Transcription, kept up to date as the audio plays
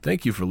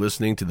Thank you for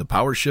listening to the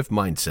Power Shift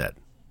Mindset.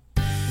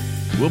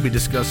 We'll be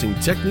discussing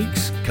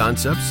techniques,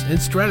 concepts,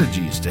 and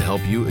strategies to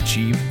help you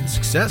achieve the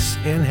success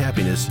and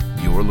happiness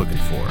you're looking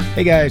for.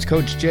 Hey guys,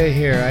 Coach Jay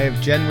here. I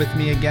have Jen with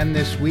me again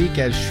this week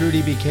as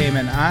Shruti became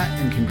an aunt,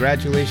 and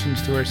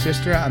congratulations to her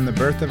sister on the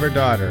birth of her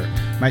daughter.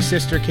 My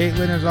sister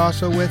Caitlyn is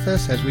also with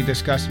us as we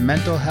discuss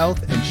mental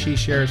health, and she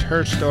shares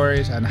her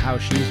stories on how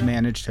she's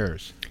managed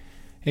hers.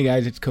 Hey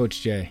guys, it's Coach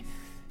Jay.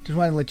 Just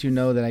want to let you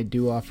know that I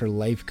do offer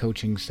life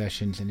coaching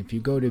sessions, and if you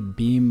go to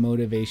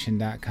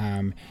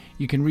beammotivation.com,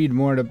 you can read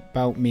more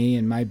about me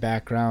and my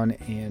background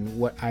and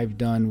what I've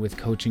done with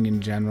coaching in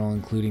general,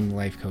 including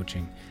life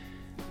coaching.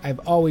 I've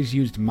always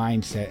used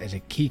mindset as a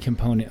key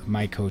component of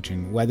my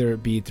coaching, whether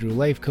it be through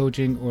life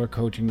coaching or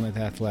coaching with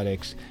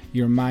athletics.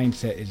 Your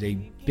mindset is a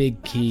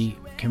big key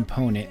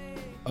component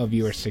of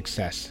your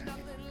success.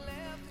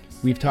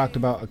 We've talked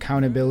about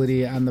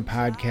accountability on the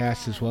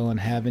podcast as well, and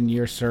having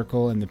your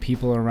circle and the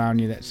people around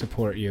you that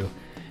support you.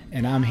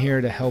 And I'm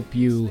here to help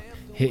you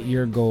hit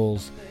your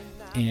goals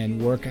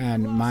and work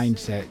on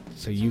mindset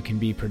so you can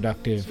be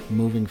productive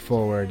moving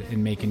forward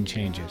and making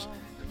changes.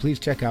 So please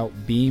check out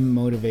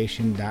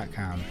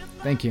beammotivation.com.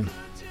 Thank you.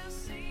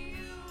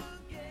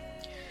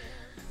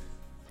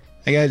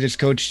 Hey guys, it's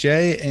Coach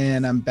Jay,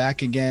 and I'm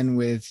back again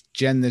with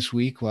Jen this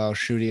week while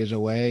Shruti is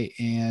away,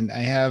 and I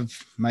have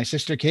my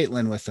sister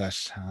Caitlyn with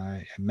us.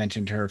 I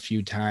mentioned her a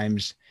few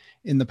times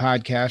in the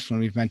podcast when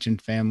we've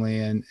mentioned family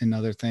and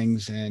other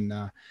things, and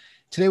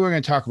today we're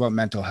going to talk about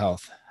mental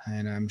health.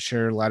 And I'm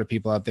sure a lot of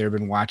people out there have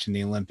been watching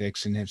the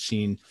Olympics and have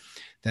seen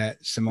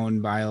that Simone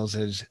Biles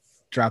has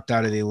dropped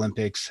out of the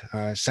Olympics,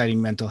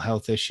 citing mental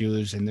health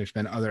issues, and there's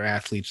been other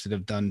athletes that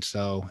have done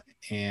so.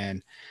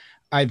 And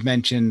I've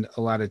mentioned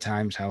a lot of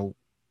times how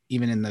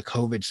even in the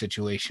COVID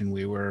situation,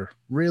 we were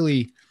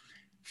really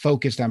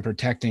focused on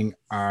protecting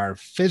our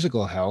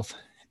physical health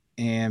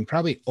and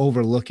probably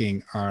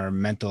overlooking our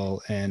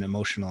mental and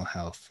emotional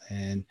health.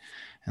 And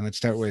let's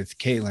start with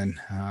Caitlyn.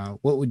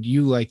 What would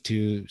you like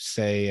to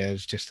say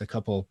as just a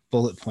couple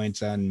bullet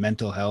points on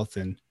mental health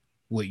and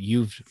what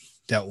you've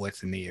dealt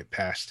with in the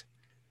past?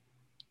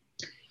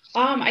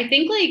 I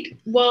think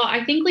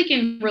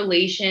in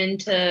relation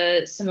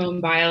to Simone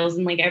Biles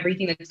and like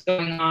everything that's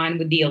going on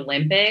with the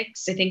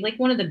Olympics, I think like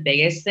one of the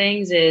biggest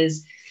things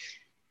is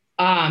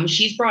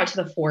she's brought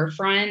to the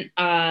forefront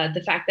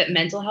the fact that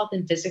mental health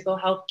and physical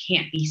health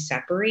can't be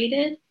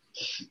separated.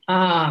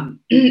 And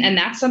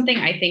that's something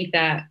I think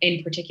that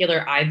in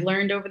particular I've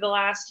learned over the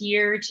last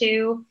year or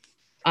two,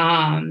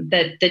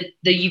 that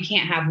you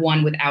can't have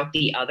one without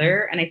the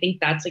other. And I think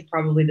that's like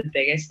probably the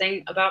biggest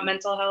thing about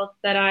mental health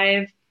that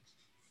I've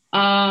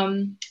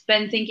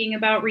been thinking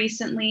about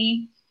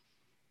recently.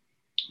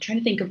 I'm trying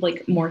to think of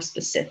like more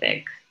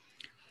specific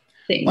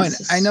things. Well,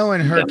 I know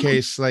in her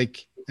case,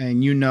 like,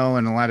 and and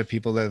a lot of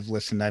people that have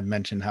listened, I've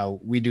mentioned how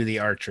we do the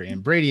archery,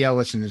 and Brady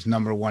Ellison is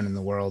number one in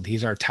the world.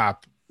 He's our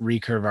top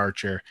recurve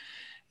archer.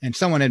 And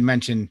someone had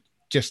mentioned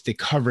just the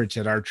coverage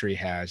that archery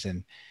has,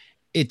 and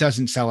it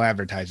doesn't sell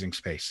advertising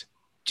space.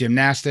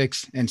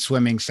 Gymnastics and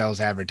swimming sells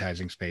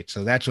advertising space.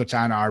 So that's what's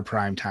on our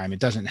prime time. It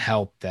doesn't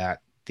help that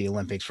the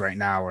Olympics right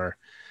now are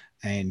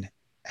and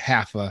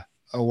half a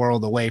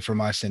world away from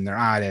us, and they're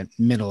on at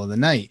middle of the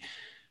night.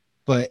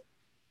 But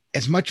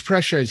as much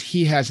pressure as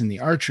he has in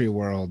the archery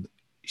world,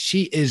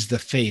 she is the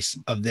face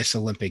of this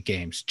Olympic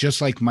Games,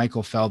 just like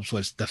Michael Phelps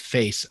was the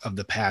face of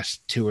the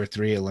past 2 or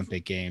 3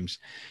 Olympic Games.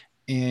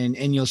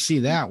 And you'll see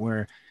that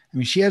where, I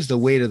mean, she has the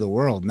weight of the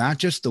world, not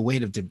just the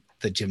weight of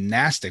the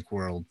gymnastic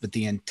world, but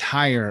the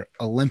entire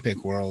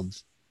Olympic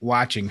world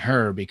watching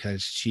her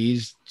because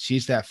she's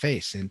that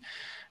face. And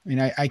I mean,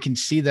 I can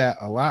see that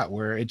a lot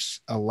where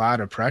it's a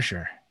lot of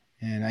pressure.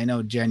 And I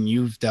know, Jen,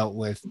 you've dealt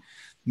with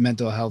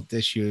mental health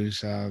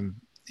issues, and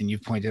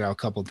you've pointed out a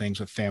couple of things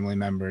with family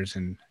members.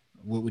 And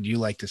what would you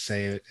like to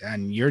say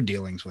on your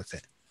dealings with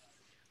it?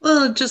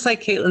 Well, just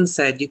like Caitlyn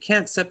said, you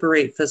can't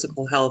separate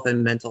physical health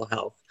and mental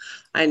health.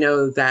 I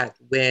know that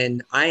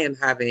when I am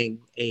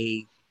having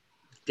a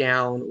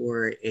down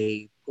or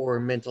a poor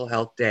mental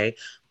health day,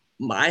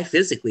 I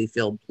physically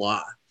feel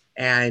blah,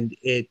 and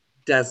it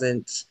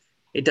doesn't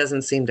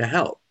seem to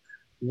help.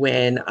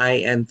 When I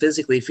am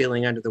physically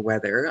feeling under the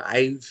weather,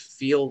 I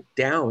feel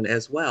down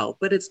as well.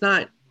 But it's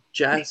not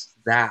just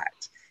that.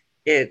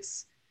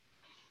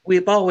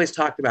 We've always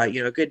talked about,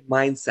 a good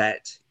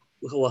mindset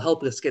will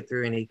help us get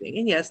through anything.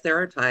 And yes, there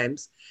are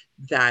times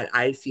that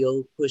I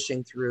feel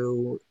pushing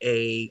through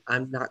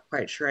I'm not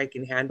quite sure I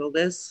can handle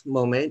this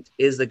moment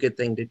is a good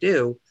thing to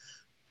do.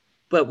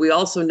 But we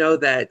also know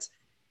that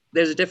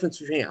there's a difference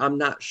between I'm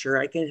not sure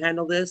I can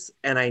handle this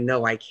and I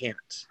know I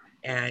can't.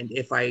 And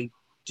if I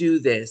do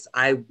this,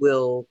 I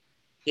will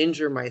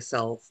injure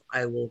myself.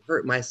 I will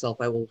hurt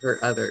myself. I will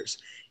hurt others.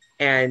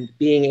 And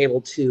being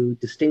able to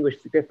distinguish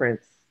the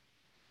difference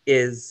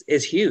is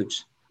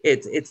huge.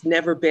 It's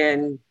never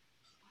been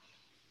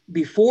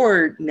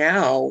before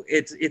now.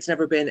 It's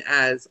never been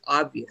as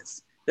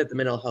obvious that the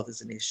mental health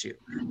is an issue.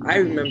 I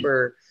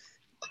remember,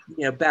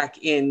 back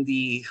in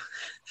the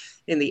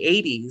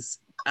 80s,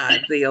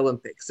 the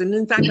Olympics. And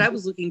in fact, I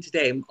was looking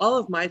today, all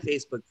of my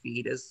Facebook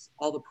feed is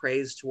all the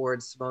praise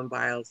towards Simone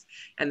Biles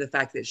and the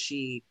fact that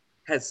she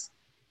has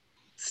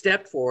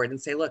stepped forward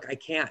and say, look, I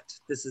can't,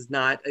 this is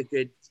not a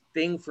good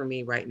thing for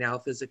me right now,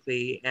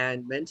 physically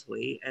and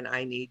mentally. And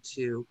I need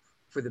to,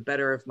 for the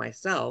better of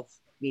myself,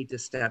 need to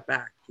step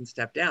back and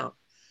step down.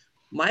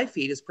 My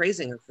feed is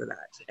praising her for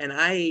that. And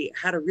I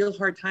had a real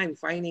hard time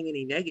finding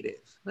any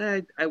negative.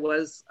 I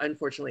was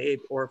unfortunately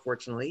or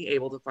fortunately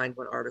able to find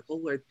one article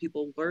where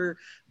people were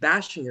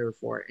bashing her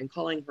for it and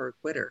calling her a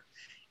quitter.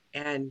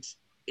 And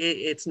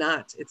it's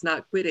not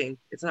quitting.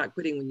 It's not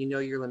quitting when you know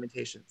your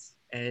limitations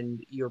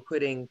and you're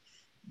putting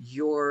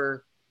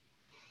your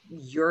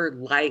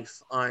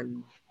life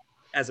on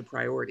as a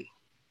priority.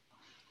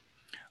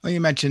 Well, you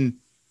mentioned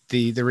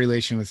the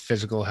relation with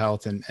physical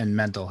health and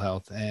mental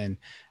health, and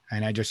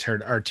I just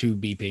heard R2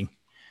 beeping.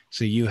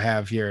 So you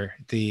have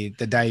the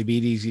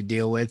diabetes you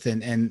deal with,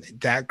 and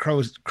that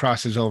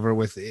crosses over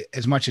with,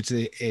 as much as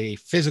it's a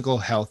physical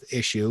health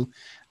issue.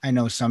 I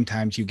know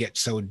sometimes you get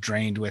so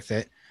drained with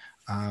it.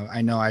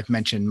 I know I've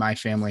mentioned my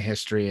family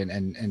history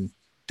and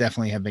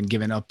definitely have been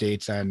given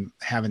updates on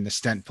having the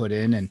stent put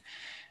in,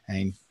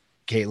 and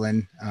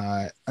Caitlyn,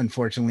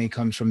 unfortunately,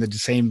 comes from the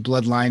same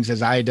bloodlines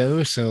as I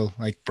do. So,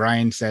 like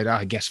Brian said,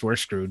 I guess we're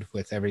screwed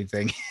with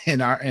everything in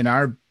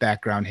our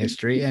background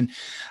history. And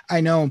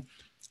I know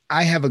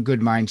I have a good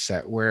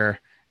mindset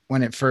where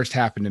when it first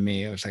happened to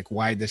me, it was like,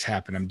 why'd this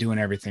happen? I'm doing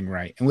everything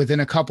right. And within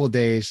a couple of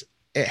days,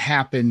 it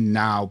happened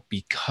now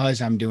because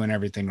I'm doing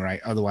everything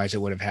right. Otherwise, it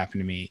would have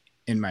happened to me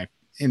in my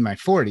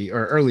 40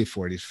 or early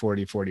 40s,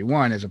 40,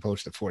 41, as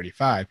opposed to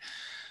 45.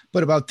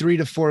 But about 3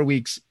 to 4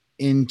 weeks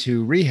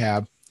into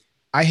rehab,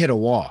 I hit a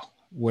wall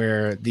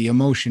where the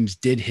emotions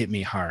did hit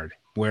me hard,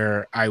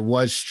 where I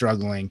was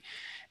struggling,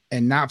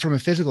 and not from a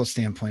physical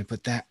standpoint,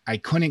 but that I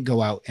couldn't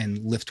go out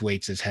and lift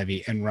weights as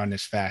heavy and run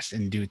as fast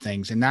and do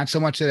things. And not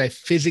so much that I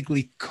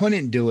physically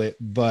couldn't do it,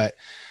 but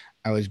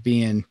I was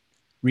being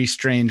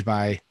restrained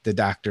by the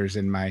doctors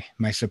and my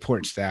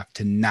support staff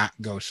to not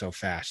go so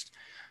fast.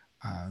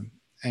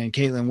 And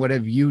Caitlyn, what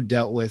have you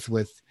dealt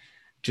with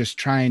just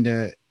trying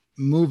to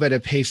move at a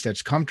pace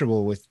that's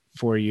comfortable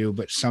for you,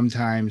 but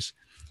sometimes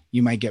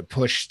you might get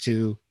pushed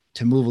to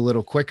move a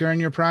little quicker in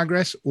your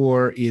progress,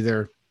 or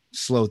either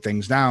slow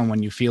things down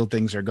when you feel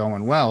things are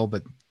going well,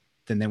 but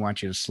then they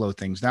want you to slow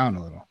things down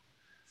a little?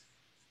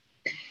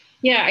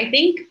 Yeah, I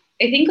think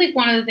like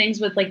one of the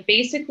things with like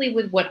basically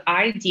with what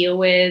I deal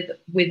with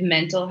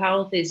mental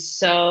health is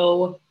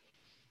so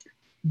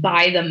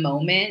by the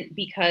moment,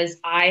 because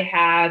I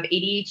have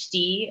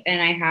ADHD and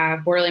I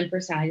have borderline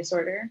personality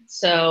disorder.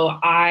 So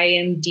I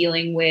am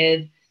dealing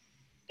with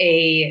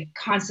a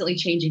constantly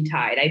changing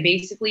tide. I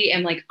basically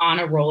am like on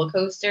a roller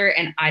coaster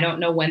and I don't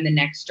know when the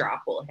next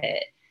drop will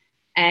hit.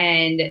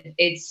 And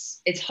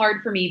it's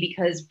hard for me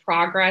because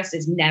progress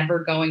is never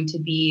going to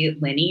be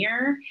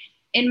linear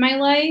in my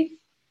life.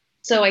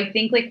 So I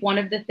think like one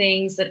of the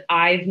things that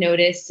I've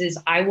noticed is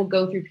I will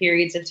go through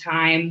periods of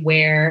time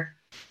where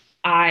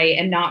I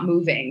am not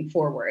moving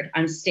forward.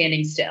 I'm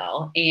standing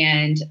still,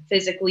 and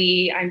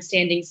physically I'm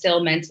standing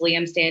still, mentally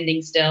I'm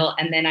standing still.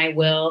 And then I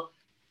will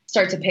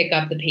start to pick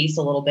up the pace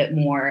a little bit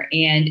more,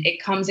 and it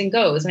comes and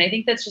goes. And I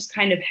think that's just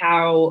kind of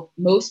how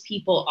most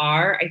people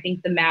are. I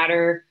think the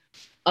matter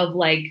of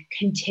like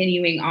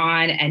continuing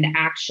on and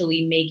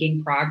actually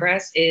making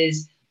progress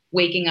is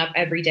waking up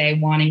every day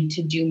wanting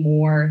to do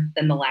more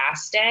than the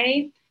last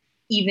day,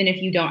 even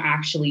if you don't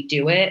actually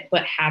do it,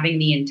 but having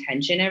the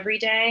intention every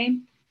day,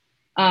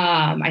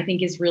 I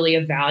think is really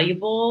a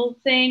valuable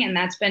thing. And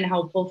that's been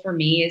helpful for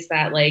me, is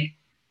that like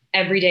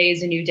every day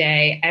is a new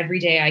day. Every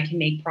day I can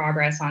make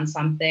progress on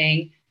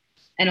something.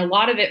 And a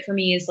lot of it for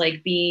me is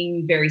like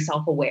being very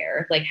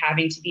self-aware, like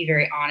having to be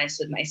very honest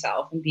with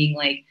myself and being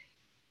like,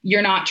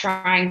 you're not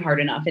trying hard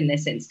enough in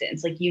this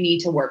instance. Like you need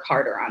to work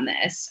harder on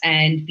this,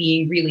 and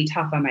being really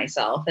tough on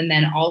myself. And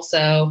then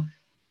also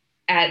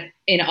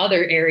in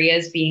other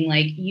areas being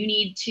like, you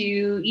need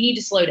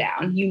to slow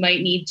down. You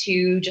might need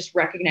to just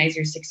recognize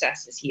your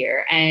successes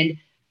here. And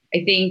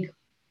I think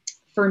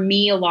for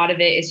me, a lot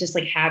of it is just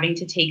like having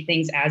to take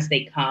things as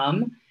they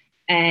come.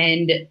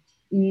 And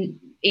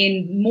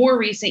in more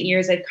recent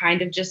years, I've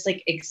kind of just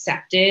like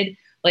accepted,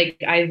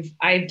 like I've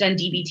done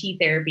DBT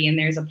therapy, and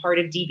there's a part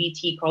of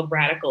DBT called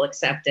radical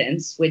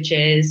acceptance, which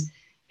is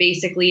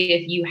basically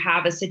if you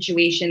have a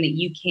situation that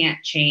you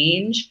can't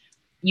change,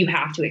 you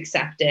have to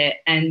accept it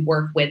and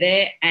work with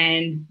it.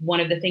 And one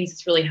of the things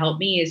that's really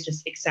helped me is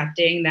just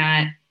accepting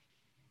that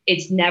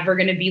it's never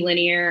going to be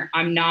linear.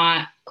 I'm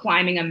not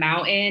climbing a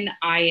mountain.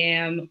 I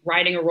am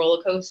riding a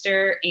roller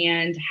coaster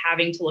and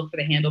having to look for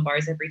the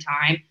handlebars every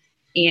time.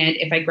 And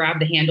if I grab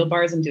the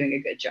handlebars, I'm doing a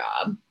good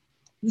job.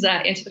 Does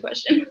that answer the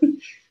question?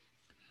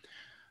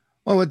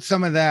 Well, with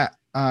some of that,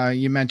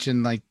 you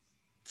mentioned like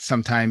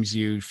sometimes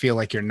you feel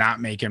like you're not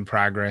making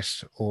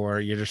progress, or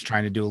you're just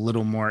trying to do a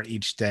little more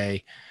each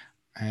day.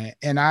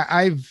 And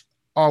I've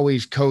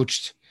always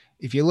coached,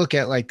 if you look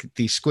at like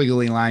the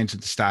squiggly lines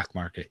of the stock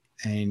market,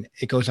 and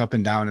it goes up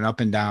and down and up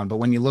and down. But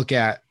when you look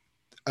at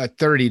a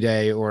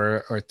 30-day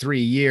or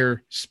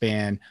 3-year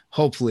span,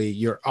 hopefully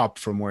you're up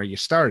from where you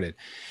started.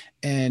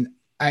 And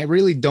I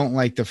really don't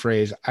like the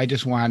phrase, I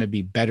just want to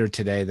be better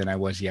today than I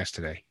was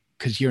yesterday,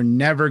 because you're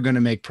never going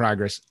to make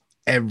progress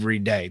every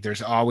day.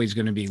 There's always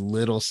going to be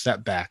little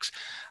setbacks.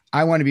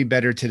 I want to be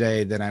better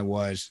today than I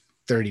was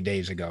 30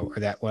 days ago, or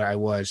that what I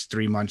was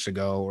 3 months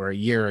ago or a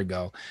year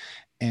ago.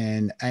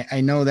 And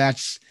I know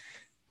that's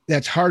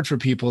hard for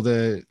people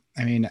to,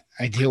 I mean,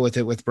 I deal with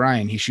it with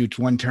Brian. He shoots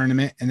one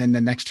tournament and then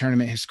the next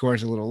tournament his score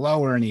is a little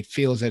lower and he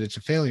feels that it's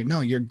a failure.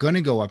 No, you're going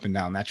to go up and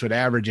down. That's what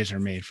averages are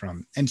made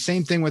from. And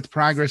same thing with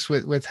progress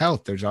with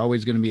health. There's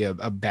always going to be a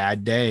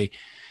bad day.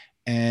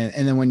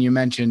 And then when you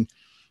mention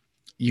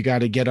you got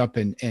to get up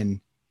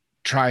and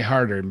try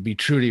harder and be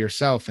true to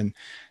yourself. And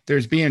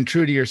there's being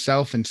true to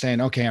yourself and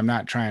saying, okay, I'm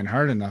not trying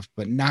hard enough,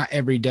 but not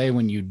every day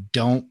when you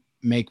don't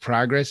make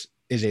progress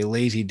is a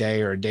lazy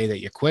day or a day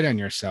that you quit on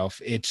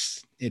yourself.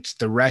 It's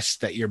the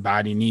rest that your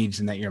body needs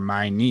and that your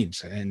mind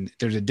needs. And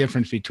there's a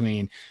difference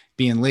between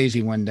being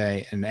lazy one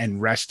day and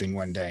resting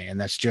one day.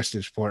 And that's just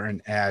as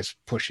important as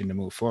pushing to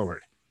move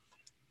forward.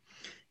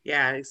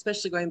 Yeah,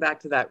 especially going back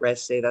to that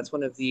rest day. That's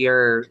one of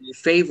your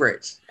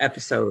favorite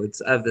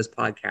episodes of this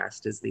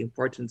podcast, is the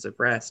importance of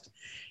rest.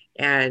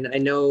 And I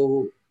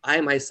know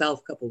I myself,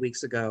 a couple of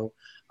weeks ago,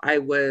 I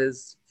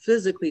was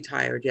physically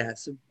tired,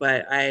 yes,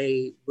 but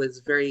I was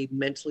very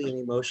mentally and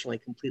emotionally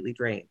completely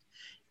drained.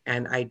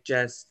 And I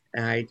just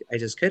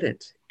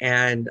couldn't.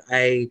 And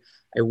I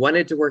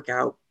wanted to work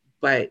out,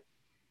 but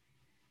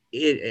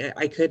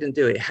I couldn't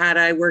do it. Had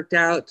I worked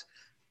out,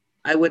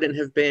 I wouldn't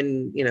have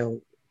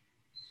been,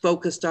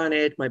 focused on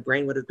it. My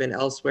brain would have been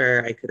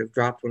elsewhere. I could have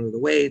dropped one of the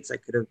weights. I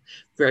could have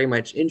very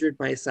much injured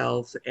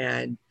myself.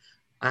 And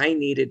I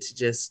needed to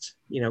just,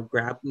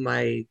 grab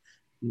my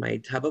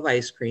tub of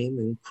ice cream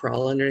and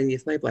crawl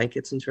underneath my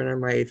blankets and turn on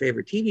my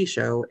favorite TV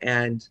show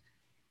and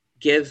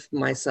give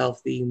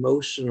myself the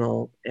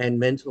emotional and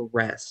mental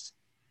rest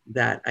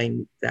that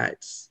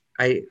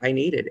I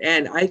needed.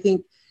 And I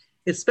think,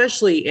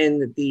 especially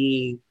in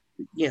the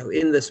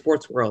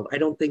sports world, I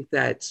don't think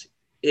that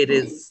it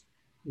is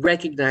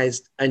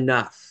recognized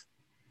enough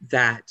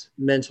that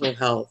mental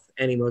health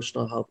and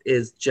emotional health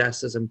is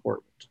just as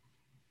important.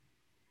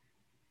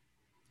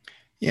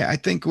 Yeah, I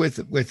think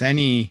with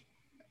any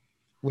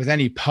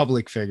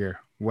public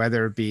figure,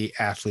 whether it be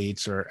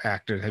athletes or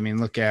actors, I mean,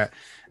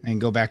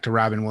 go back to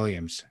Robin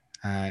Williams,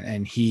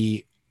 and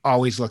he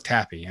always looked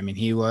happy. I mean,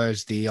 he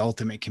was the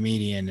ultimate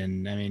comedian,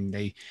 and I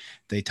mean,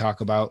 they talk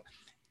about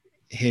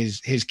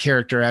his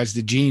character as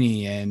the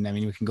genie, and I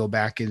mean, we can go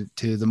back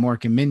into the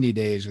Mork and Mindy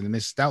days or the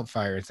Miss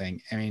Doubtfire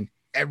thing. I mean,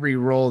 every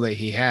role that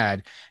he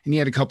had, and he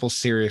had a couple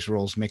serious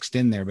roles mixed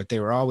in there, but they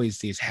were always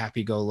these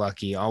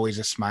happy-go-lucky, always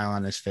a smile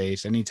on his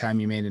face anytime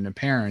he made an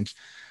appearance.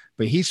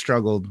 But he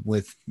struggled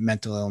with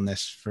mental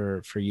illness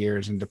for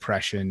years, and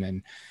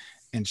depression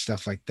and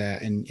stuff like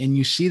that. And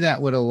you see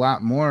that with a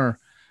lot more,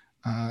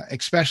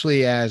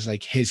 especially as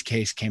like his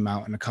case came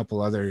out and a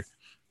couple other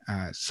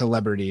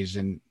celebrities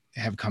and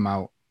have come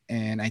out.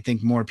 And I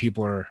think more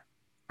people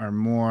are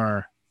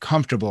more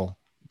comfortable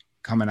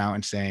coming out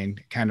and saying,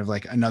 kind of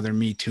like another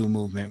Me Too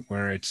movement,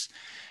 where it's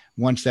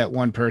once that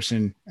one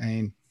person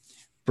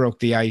broke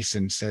the ice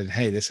and said,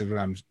 hey, this is what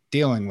I'm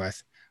dealing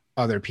with,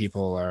 other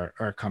people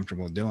are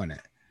comfortable doing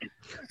it.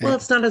 Well,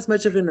 it's not as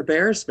much of an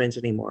embarrassment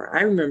anymore.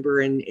 I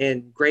remember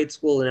in grade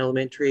school and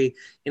elementary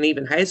and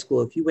even high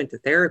school, if you went to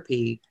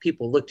therapy,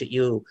 people looked at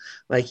you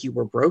like you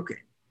were broken.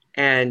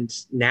 And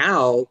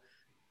now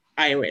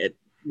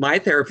my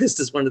therapist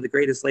is one of the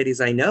greatest ladies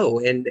I know.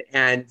 And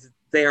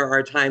there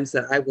are times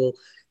that I will,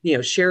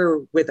 share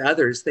with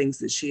others things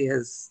that she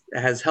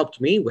has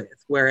helped me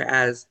with.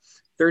 Whereas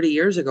 30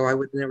 years ago, I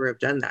would never have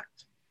done that.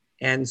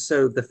 And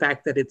so the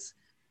fact that it's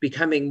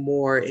becoming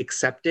more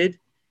accepted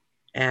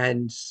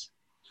and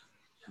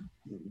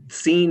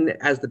seen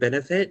as the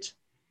benefit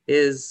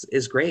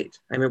is great.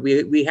 I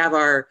mean, we have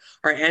our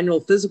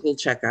annual physical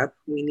checkup.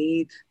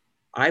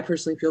 I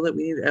personally feel that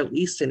we need at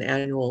least an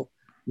annual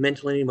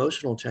mental and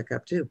emotional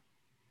checkup too.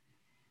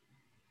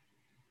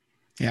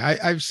 Yeah,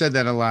 I've said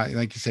that a lot.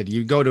 Like you said,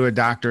 you go to a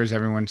doctor's,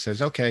 everyone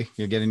says, okay,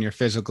 you're getting your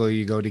physical,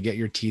 you go to get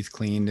your teeth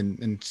cleaned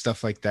and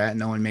stuff like that.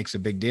 No one makes a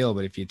big deal.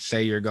 But if you'd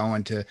say you're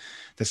going to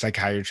the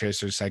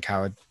psychiatrist or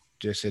psychologist,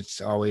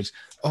 it's always,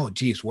 oh,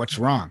 geez, what's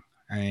wrong?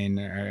 I mean,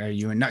 are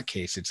you a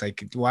nutcase? It's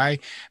like, why?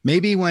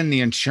 Maybe when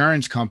the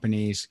insurance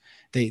companies,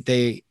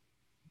 they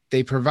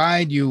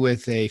provide you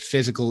with a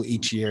physical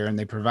each year and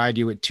they provide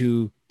you with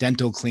 2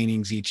 dental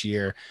cleanings each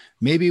year.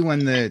 Maybe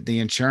when the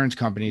insurance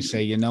companies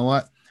say, you know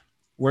what,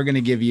 we're going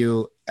to give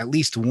you at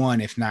least 1,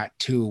 if not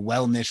 2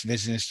 wellness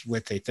visits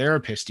with a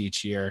therapist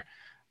each year.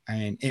 I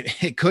mean,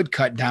 it could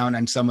cut down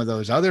on some of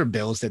those other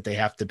bills that they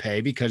have to pay,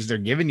 because they're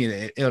giving you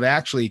it would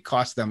actually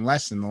cost them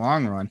less in the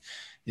long run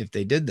if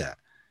they did that.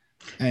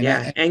 And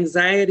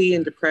anxiety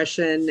and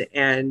depression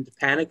and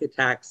panic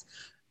attacks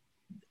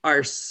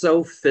are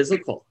so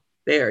physical.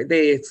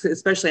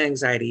 Especially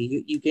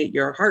anxiety, you get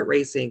your heart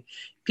racing.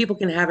 People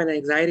can have an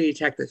anxiety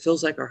attack that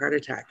feels like a heart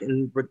attack.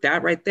 And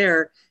that right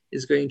there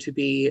is going to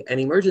be an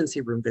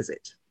emergency room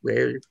visit,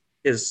 where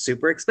is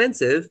super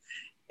expensive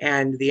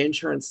and the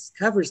insurance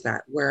covers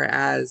that.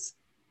 Whereas,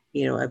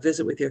 a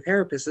visit with your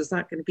therapist is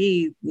not going to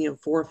be, $4,000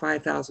 or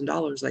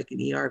 $5,000 like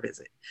an ER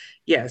visit.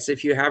 Yes,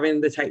 if you're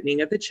having the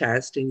tightening of the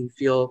chest and you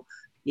feel,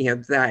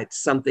 that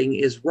something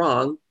is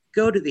wrong,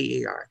 go to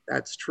the ER.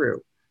 That's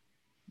true.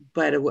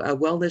 But a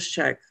wellness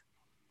check,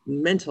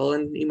 mental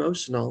and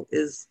emotional,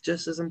 is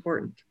just as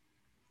important.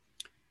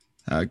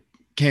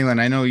 Caitlyn,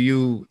 I know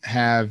you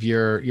have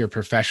your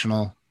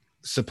professional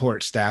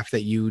support staff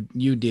that you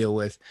deal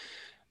with,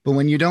 but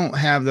when you don't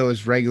have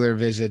those regular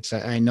visits,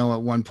 I know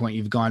at one point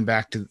you've gone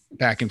back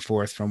and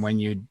forth from when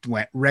you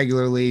went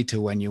regularly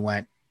to when you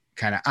went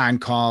kind of on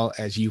call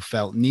as you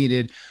felt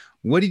needed.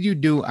 What did you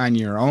do on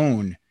your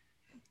own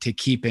to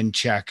keep in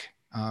check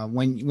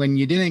when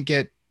you didn't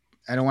get,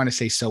 I don't want to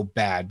say so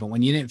bad, but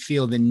when you didn't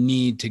feel the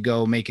need to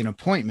go make an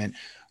appointment,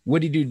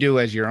 what did you do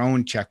as your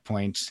own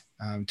checkpoints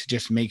to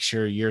just make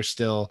sure you're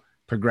still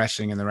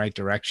progressing in the right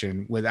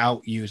direction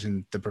without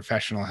using the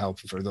professional help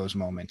for those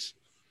moments?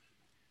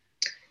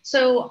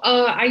 So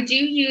I do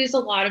use a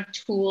lot of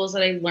tools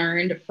that I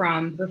learned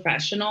from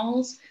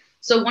professionals.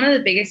 So one of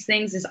the biggest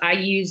things is I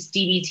use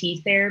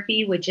DBT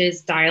therapy, which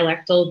is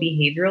dialectal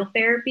behavioral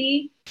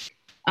therapy.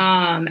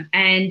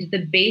 And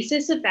the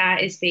basis of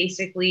that is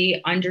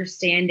basically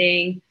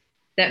understanding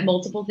that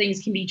multiple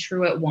things can be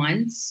true at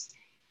once,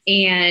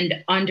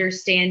 and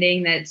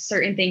understanding that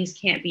certain things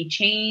can't be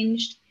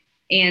changed,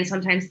 and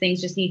sometimes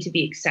things just need to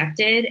be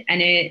accepted.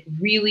 And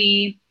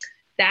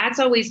that's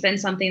always been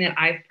something that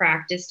I've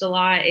practiced a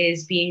lot,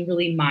 is being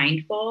really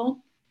mindful,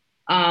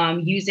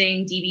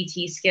 using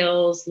DBT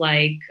skills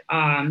like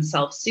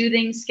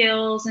self-soothing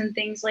skills and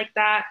things like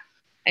that.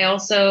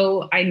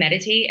 I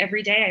meditate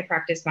every day. I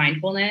practice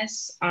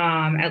mindfulness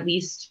at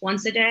least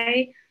once a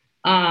day.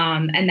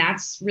 And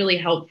that's really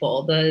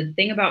helpful. The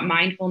thing about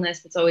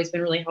mindfulness that's always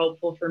been really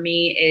helpful for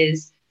me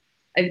is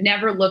I've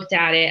never looked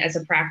at it as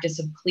a practice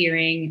of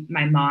clearing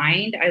my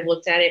mind. I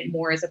looked at it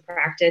more as a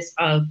practice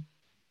of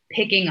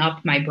picking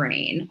up my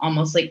brain,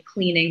 almost like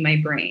cleaning my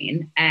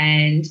brain,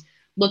 and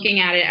looking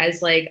at it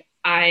as like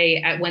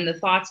when the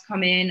thoughts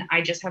come in,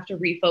 I just have to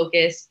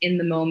refocus in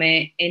the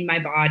moment, in my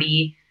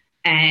body,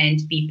 and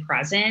be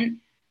present.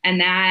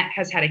 And that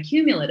has had a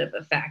cumulative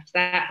effect.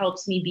 That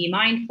helps me be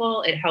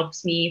mindful. It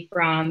helps me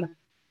from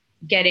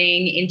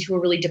getting into a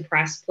really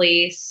depressed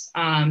place.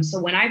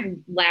 So when I've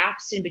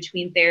lapsed in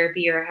between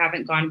therapy or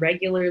haven't gone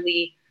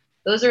regularly,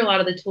 those are a lot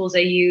of the tools I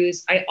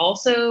use. I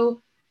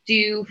also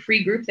do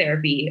free group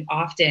therapy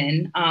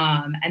often.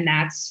 And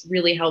that's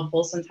really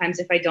helpful. Sometimes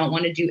if I don't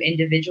want to do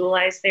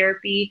individualized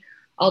therapy,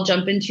 I'll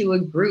jump into a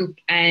group.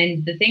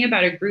 And the thing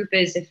about a group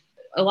is, if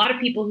a lot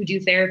of people who do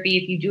therapy,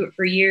 if you do it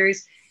for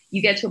years,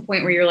 you get to a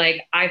point where you're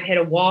like, I've hit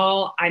a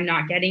wall. I'm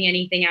not getting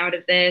anything out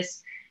of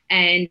this.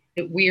 And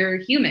we're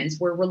humans,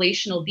 we're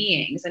relational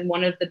beings. And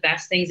one of the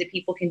best things that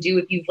people can do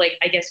if you've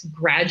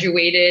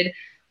graduated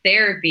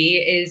therapy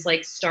is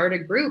start a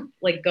group,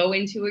 go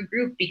into a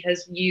group,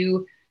 because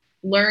you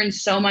learn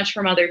so much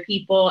from other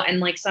people.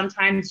 And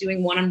sometimes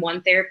doing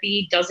one-on-one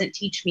therapy doesn't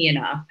teach me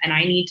enough. And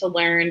I need to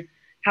learn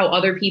how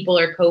other people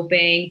are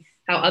coping,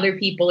 how other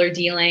people are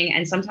dealing.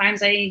 And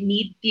sometimes I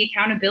need the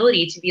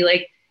accountability to be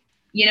like,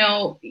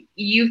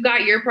 you've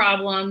got your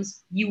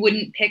problems. You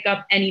wouldn't pick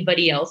up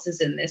anybody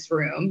else's in this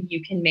room.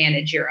 You can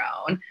manage your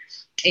own.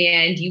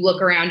 And you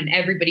look around and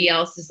everybody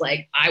else is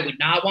like, I would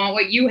not want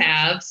what you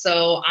have.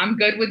 So I'm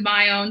good with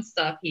my own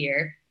stuff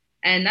here.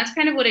 And that's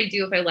kind of what I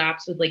do if I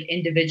lapse with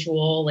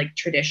individual,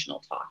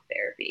 traditional talk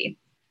therapy.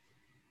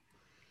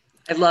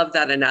 I love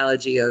that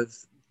analogy of,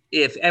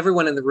 if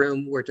everyone in the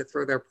room were to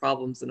throw their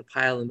problems in a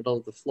pile in the middle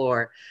of the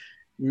floor,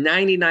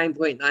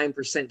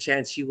 99.9%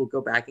 chance you will go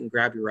back and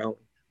grab your own,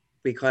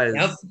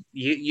 because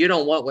you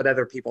don't want what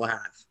other people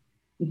have.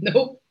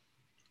 Nope.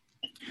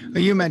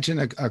 Well, you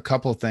mentioned a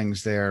couple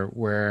things there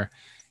where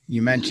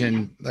you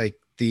mentioned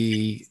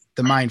the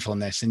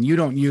mindfulness, and you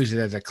don't use it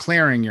as a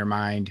clearing your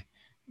mind,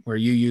 where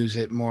you use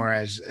it more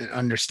as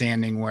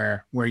understanding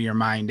where your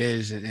mind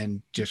is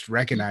and just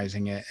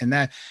recognizing it. And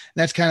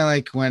that's kind of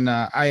like when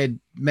I had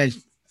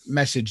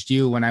messaged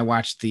you when I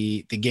watched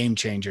the Game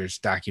Changers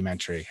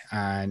documentary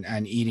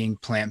on eating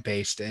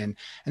plant-based, and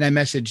I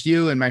messaged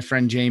you and my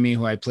friend Jamie,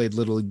 who I played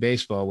Little League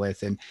Baseball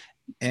with,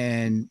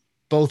 and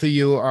both of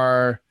you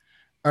are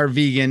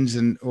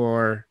vegans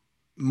or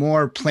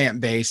more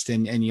plant-based,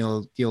 and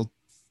you'll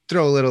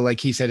throw a little, like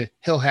he said,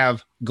 he'll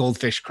have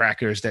goldfish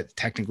crackers that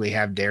technically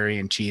have dairy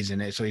and cheese in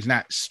it, so he's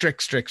not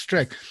strict,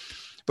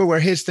 but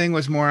where his thing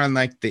was more on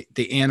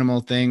the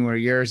animal thing, where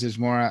yours is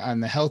more on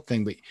the health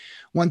thing. But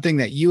one thing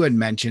that you had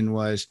mentioned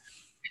was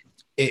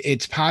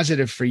it's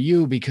positive for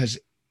you, because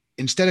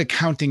instead of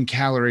counting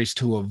calories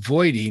to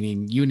avoid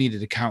eating, you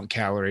needed to count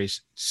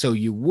calories so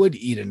you would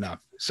eat enough.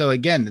 So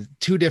again,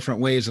 two different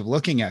ways of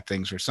looking at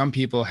things, where some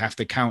people have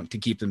to count to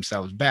keep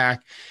themselves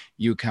back.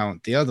 You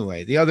count the other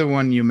way. The other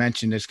one you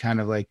mentioned is kind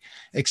of like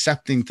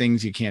accepting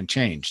things you can't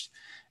change.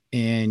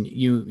 And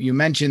you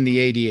mentioned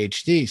the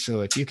ADHD. So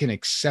if you can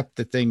accept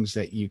the things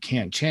that you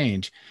can't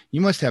change,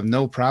 you must have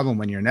no problem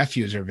when your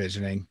nephews are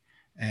visiting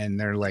and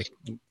they're like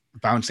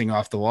bouncing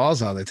off the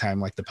walls all the time,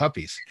 like the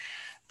puppies.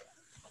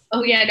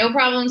 Oh yeah, no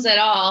problems at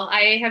all.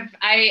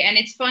 And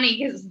it's funny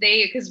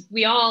because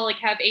we all like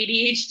have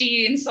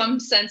ADHD in some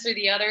sense or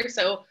the other.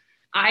 So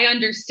I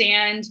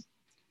understand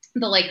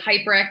the like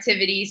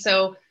hyperactivity.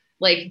 So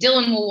like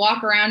Dylan will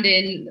walk around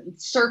in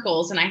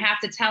circles and I have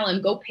to tell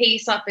him, go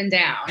pace up and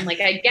down.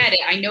 Like, I get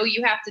it. I know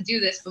you have to do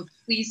this, but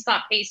please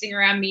stop pacing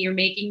around me. You're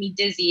making me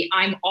dizzy.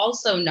 I'm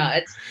also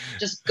nuts.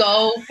 Just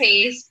go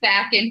pace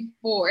back and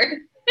forth.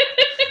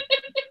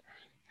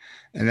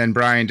 And then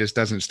Brian just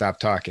doesn't stop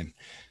talking.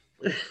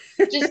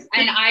 And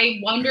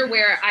I wonder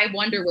where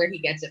he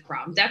gets it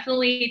from.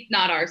 Definitely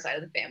not our side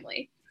of the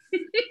family.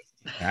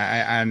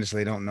 I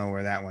honestly don't know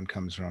where that one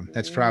comes from.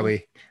 That's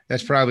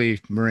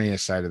probably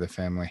Maria's side of the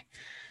family.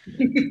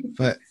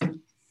 But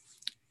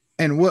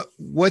and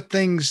what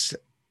things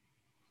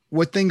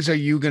are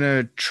you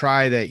gonna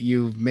try that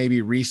you've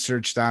maybe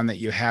researched on that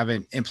you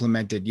haven't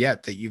implemented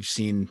yet, that you've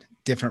seen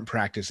different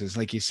practices?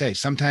 Like you say,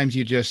 sometimes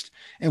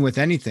and with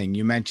anything,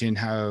 you mentioned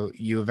how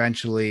you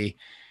eventually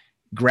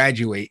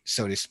graduate,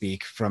 so to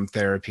speak, from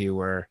therapy,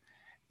 where,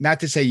 not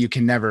to say you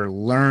can never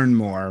learn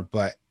more,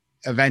 but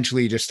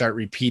eventually you just start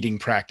repeating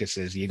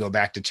practices. You go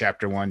back to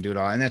chapter 1, do it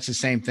all. And that's the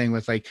same thing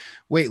with like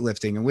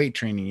weightlifting and weight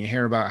training. You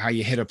hear about how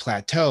you hit a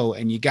plateau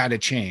and you got to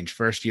change.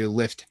 First you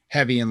lift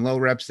heavy and low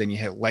reps, then you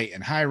hit light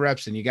and high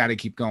reps, and you got to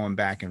keep going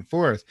back and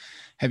forth.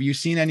 Have you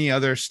seen any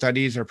other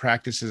studies or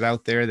practices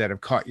out there that have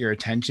caught your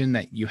attention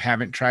that you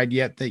haven't tried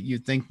yet that you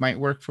think might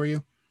work for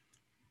you?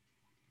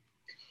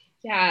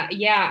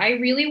 Yeah. I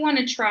really want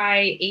to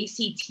try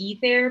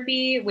ACT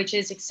therapy, which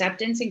is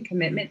acceptance and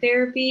commitment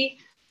therapy.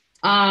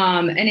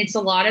 And it's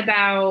a lot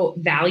about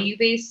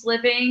value-based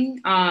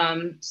living.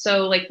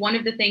 So like one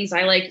of the things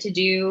I like to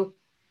do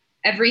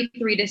every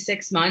 3 to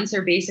 6 months,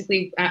 or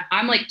basically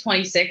I'm like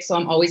 26, so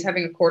I'm always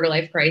having a quarter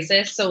life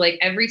crisis. So like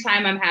every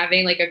time I'm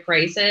having like a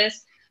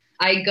crisis,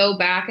 I go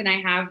back and I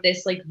have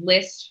this like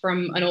list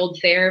from an old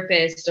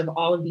therapist of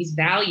all of these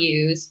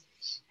values.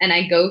 And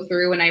I go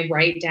through and I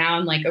write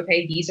down like,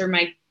 okay, these are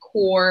my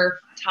core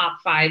top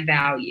 5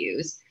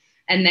 values.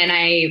 And then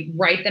I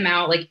write them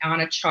out like on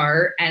a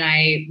chart, and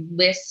I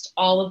list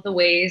all of the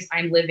ways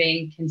I'm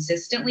living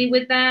consistently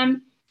with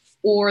them,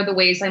 or the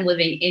ways I'm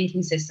living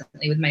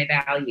inconsistently with my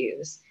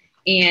values.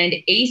 And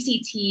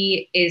ACT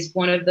is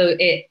one of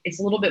it's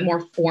a little bit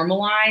more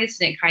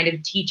formalized, and it kind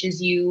of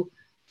teaches you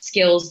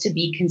skills to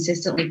be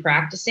consistently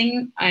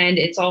practicing. And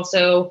it's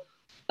also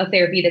a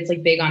therapy that's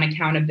like big on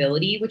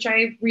accountability, which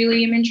I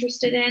really am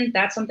interested in.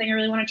 That's something I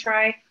really want to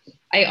try.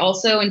 I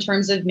also, in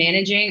terms of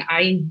managing,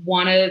 I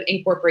want to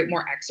incorporate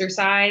more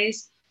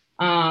exercise.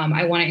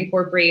 I want to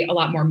incorporate a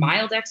lot more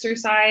mild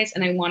exercise,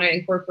 and I want to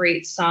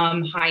incorporate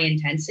some high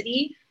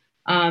intensity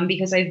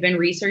because I've been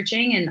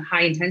researching, and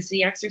high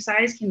intensity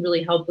exercise can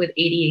really help with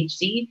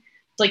ADHD.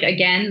 It's like,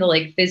 again, the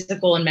like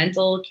physical and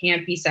mental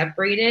can't be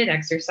separated.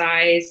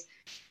 Exercise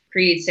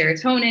creates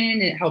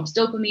serotonin, it helps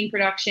dopamine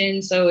production.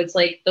 So it's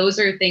like, those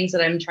are things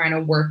that I'm trying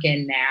to work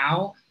in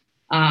now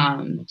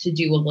to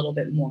do a little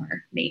bit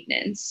more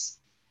maintenance.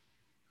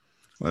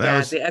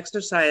 Well, the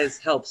exercise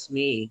helps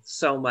me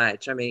so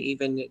much. I mean,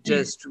 even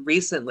just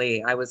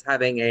recently, I was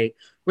having a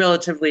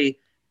relatively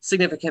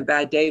significant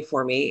bad day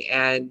for me,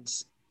 and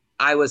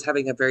I was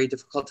having a very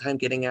difficult time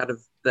getting out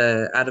of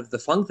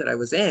the funk that I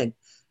was in.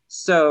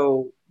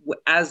 So,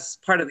 as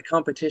part of the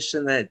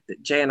competition that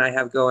Jay and I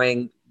have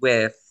going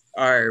with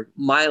our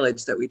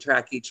mileage that we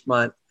track each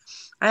month,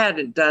 I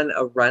hadn't done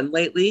a run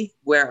lately.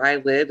 Where I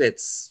live,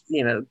 it's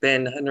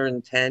been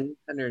 110,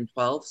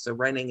 112. So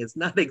running is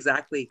not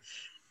exactly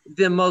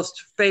the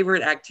most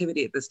favorite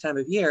activity at this time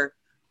of year.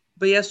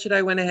 But yesterday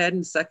I went ahead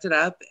and sucked it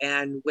up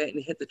and went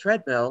and hit the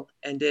treadmill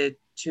and did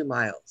 2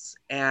 miles.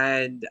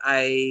 And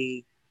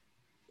I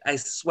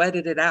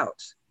sweated it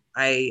out.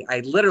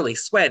 I literally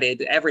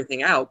sweated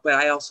everything out, but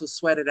I also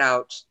sweated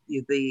out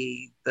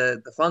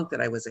the funk that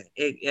I was in.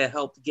 It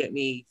helped get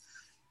me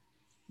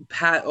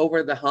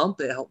over the hump.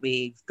 It helped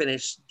me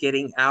finish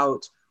getting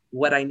out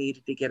what I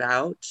needed to get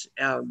out.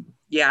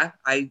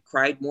 I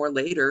cried more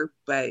later,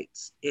 but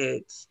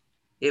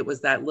it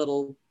was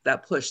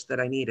that push that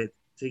I needed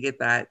to get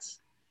that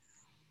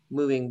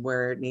moving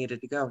where it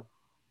needed to go.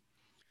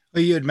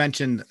 Well, you had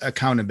mentioned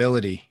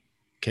accountability,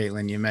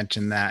 Caitlyn. You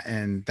mentioned that,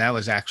 and that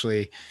was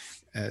actually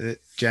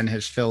Jen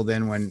has filled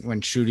in when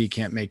Shruti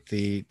can't make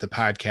the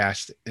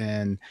podcast,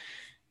 and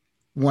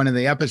one of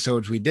the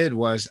episodes we did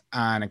was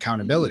on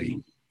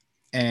accountability.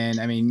 And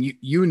I mean,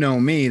 you know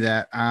me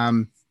that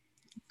I'm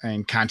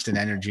in constant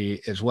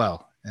energy as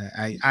well.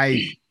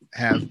 I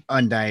have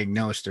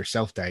undiagnosed or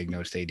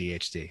self-diagnosed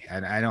ADHD.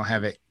 I don't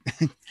have it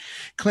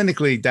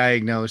clinically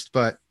diagnosed,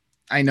 but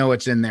I know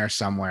it's in there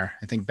somewhere.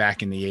 I think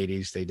back in the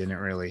 80s, they didn't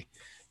really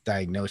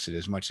diagnose it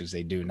as much as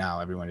they do now.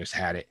 Everyone has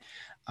had it.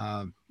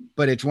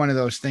 But it's one of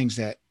those things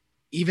that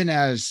even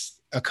as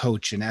a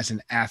coach and as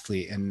an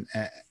athlete and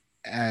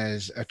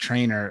as a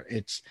trainer,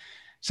 it's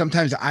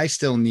sometimes I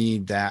still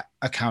need that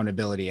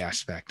accountability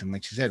aspect. And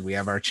like you said, we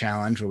have our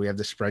challenge where we have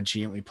the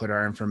spreadsheet and we put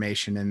our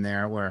information in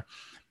there, where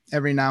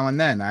every now and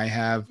then I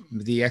have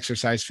the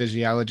exercise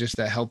physiologist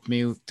that helped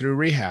me through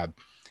rehab.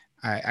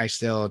 I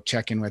still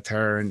check in with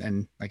her.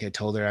 And like I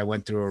told her, I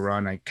went through a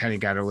run. I kind of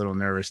got a little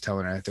nervous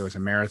telling her that there was a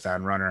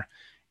marathon runner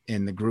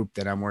in the group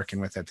that I'm working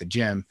with at the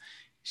gym.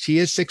 She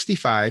is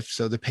 65,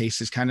 so the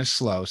pace is kind of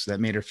slow. So that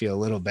made her feel a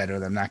little better.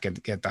 I'm not going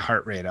to get the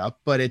heart rate up,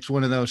 but it's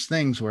one of those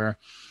things where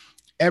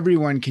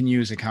everyone can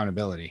use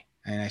accountability.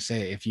 And I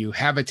say, if you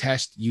have a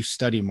test, you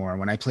study more.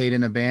 When I played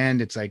in a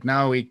band, it's like,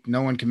 no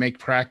one can make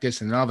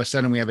practice. And then all of a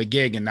sudden we have a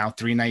gig, and now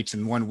 3 nights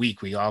in 1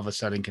 week, we all of a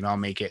sudden can all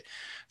make it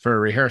for a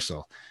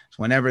rehearsal. So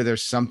whenever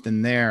there's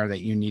something there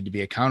that you need to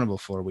be accountable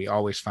for, we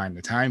always find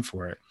the time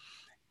for it.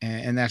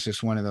 And that's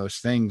just one of those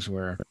things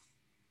where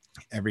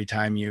every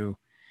time you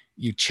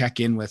check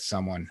in with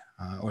someone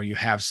or you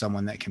have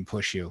someone that can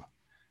push you,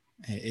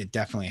 it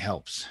definitely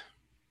helps.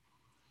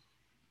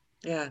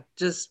 Yeah,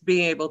 just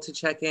being able to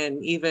check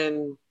in,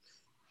 even,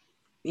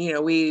 you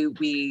know,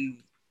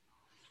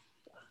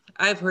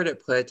 I've heard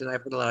it put, and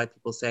I've heard a lot of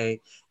people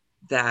say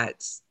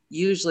that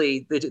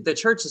usually the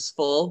church is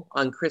full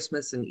on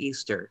Christmas and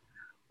Easter,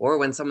 or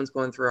when someone's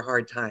going through a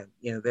hard time.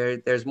 You know,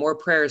 there's more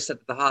prayers said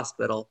at the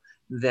hospital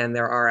than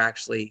there are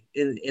actually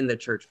in the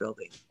church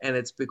building. And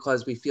it's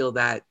because we feel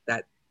that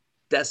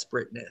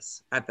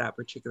desperateness at that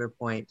particular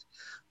point.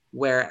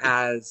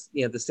 Whereas,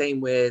 you know, the same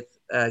with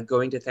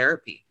going to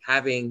therapy,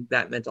 having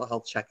that mental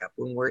health checkup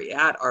when we're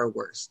at our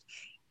worst.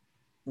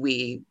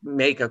 We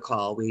make a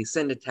call, we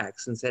send a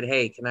text and said,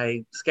 hey, can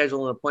I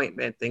schedule an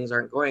appointment? Things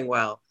aren't going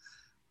well.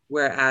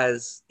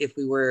 Whereas if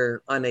we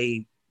were on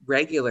a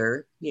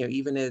regular, you know,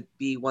 even it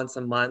be once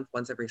a month,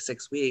 once every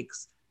 6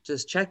 weeks,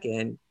 just check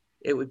in,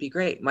 it would be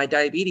great. My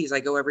diabetes, I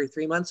go every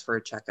 3 months for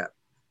a checkup.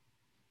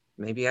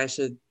 Maybe I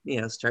should,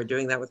 you know, start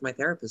doing that with my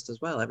therapist as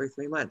well, every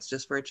 3 months,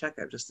 just for a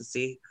checkup, just to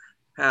see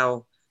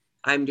how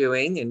I'm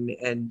doing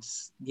and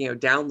you know,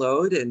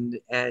 download and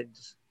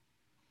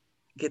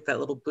get that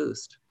little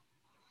boost.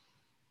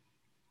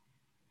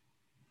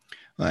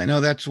 Well, I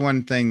know that's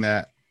one thing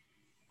that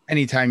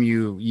anytime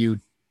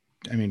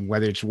I mean,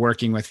 whether it's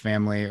working with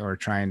family or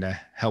trying to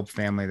help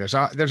family,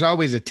 there's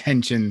always a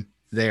tension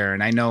there.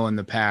 And I know in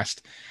the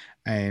past,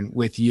 and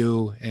with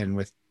you and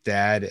with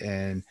Dad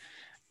and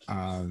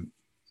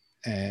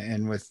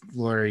with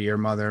Lori, your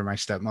mother, my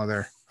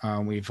stepmother,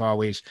 we've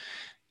always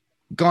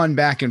gone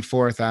back and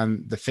forth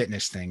on the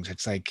fitness things.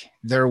 It's like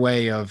their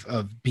way of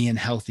being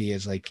healthy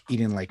is like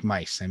eating like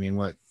mice. I mean,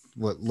 what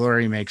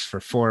Lori makes for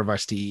 4 of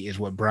us to eat is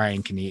what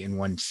Brian can eat in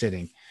one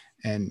sitting.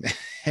 And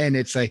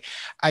it's like,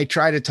 I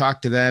try to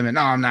talk to them and,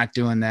 I'm not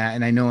doing that.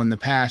 And I know in the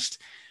past,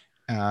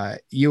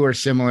 you were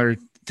similar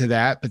to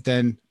that, but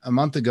then a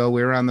month ago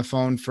we were on the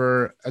phone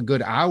for a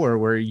good hour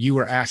where you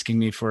were asking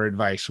me for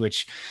advice,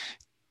 which,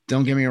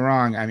 don't get me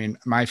wrong, I mean,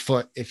 my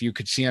foot, if you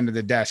could see under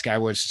the desk, I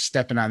was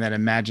stepping on that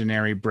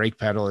imaginary brake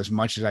pedal as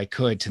much as I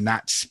could to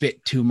not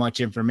spit too much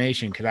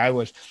information. Cause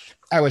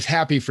I was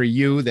happy for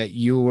you that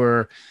you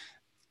were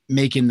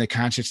making the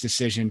conscious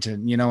decision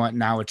to, you know what,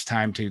 now it's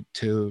time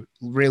to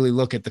really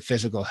look at the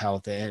physical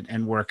health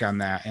and work on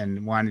that,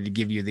 and wanted to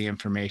give you the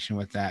information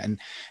with that.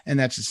 And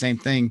that's the same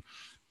thing.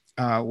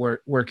 We're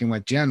working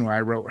with Jen, where I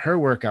wrote her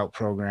workout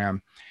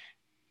program.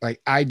 Like,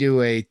 I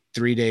do a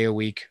 3-day a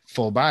week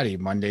full body,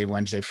 Monday,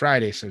 Wednesday,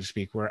 Friday, so to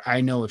speak, where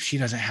I know if she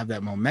doesn't have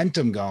that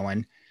momentum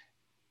going,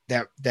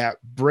 that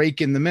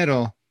break in the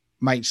middle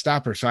might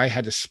stop her. So I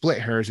had to split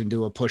hers and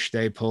do a push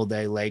day, pull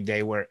day, leg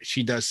day, where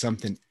she does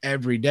something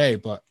every day,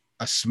 but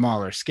a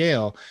smaller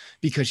scale,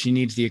 because she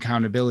needs the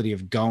accountability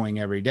of going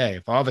every day.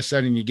 If all of a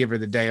sudden you give her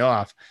the day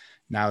off,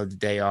 now the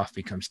day off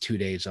becomes 2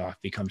 days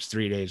off, becomes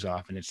 3 days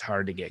off, and it's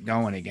hard to get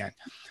going again.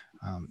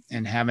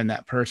 And having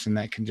that person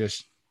that can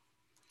just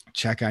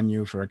check on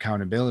you for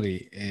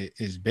accountability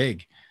is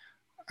big.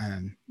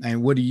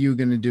 And what are you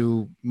going to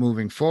do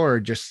moving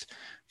forward just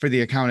for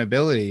the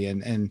accountability?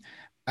 And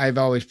I've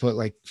always put,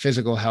 like,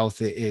 physical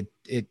health, it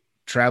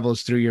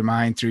travels through your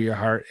mind, through your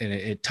heart, and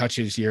it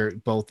touches your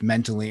both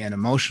mentally and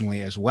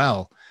emotionally as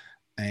well.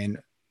 And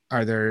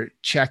are there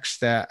checks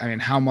that, I mean,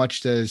 how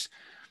much does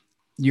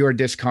your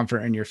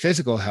discomfort and your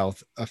physical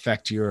health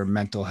affect your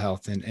mental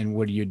health? And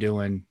what are you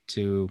doing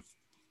to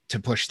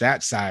push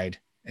that side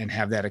and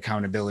have that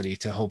accountability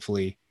to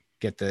hopefully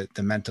get the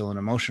mental and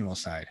emotional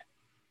side?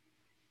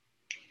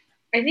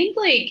 I think,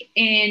 like,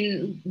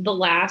 in the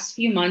last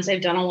few months,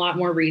 I've done a lot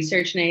more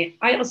research, and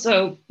I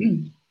also,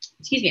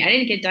 excuse me, I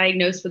didn't get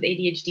diagnosed with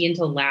ADHD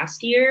until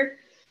last year.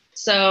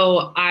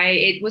 So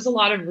it was a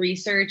lot of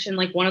research. And,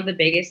 like, one of the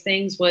biggest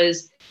things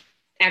was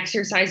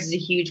exercise is a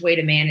huge way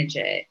to manage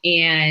it.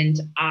 And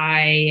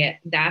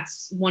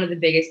that's one of the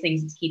biggest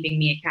things that's keeping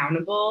me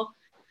accountable.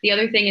 The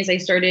other thing is I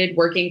started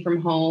working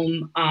from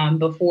home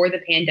before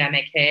the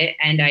pandemic hit,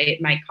 and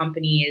my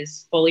company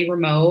is fully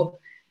remote,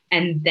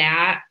 and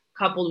that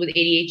coupled with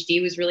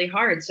ADHD was really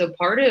hard. So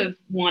part of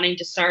wanting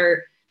to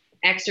start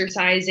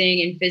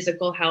exercising and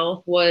physical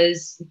health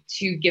was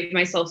to give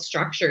myself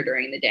structure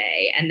during the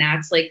day. And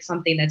that's like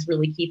something that's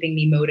really keeping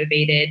me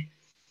motivated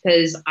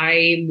because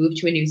I moved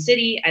to a new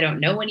city. I don't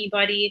know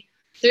anybody.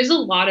 There's a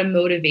lot of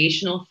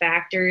motivational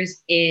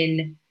factors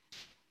in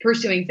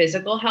pursuing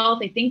physical health.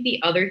 I think the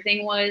other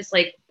thing was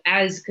like,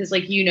 because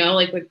like,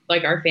 like with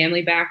like our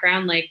family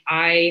background, like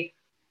I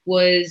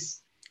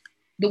was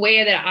the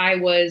way that I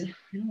was,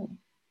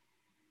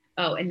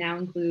 and now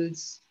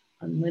includes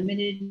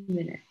unlimited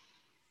minute.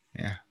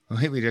 Yeah. I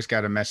think we just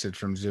got a message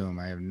from Zoom.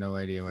 I have no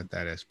idea what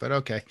that is, but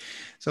okay.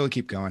 So we'll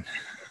keep going.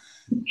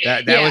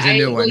 That was a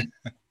new one.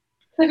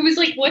 I was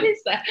like, what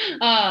is that?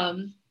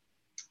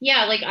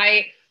 Like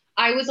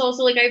I was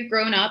also like, I've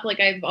grown up,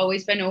 like I've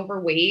always been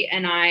overweight,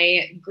 and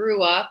I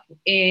grew up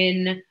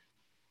in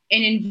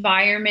an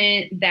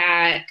environment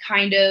that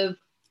kind of,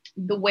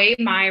 the way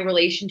my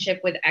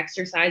relationship with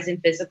exercise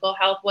and physical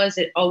health was,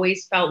 it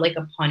always felt like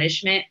a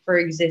punishment for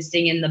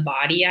existing in the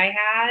body I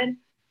had.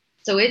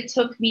 So it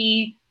took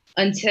me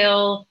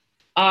until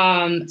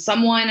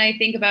someone, I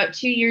think about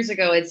 2 years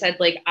ago, had said,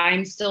 like,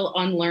 I'm still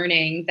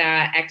unlearning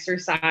that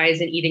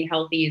exercise and eating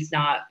healthy is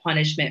not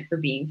punishment for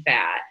being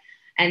fat.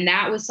 And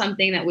that was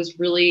something that was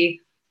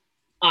really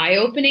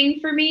eye-opening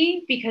for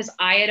me, because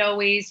I had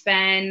always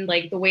been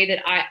like, the way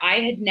that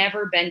I had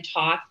never been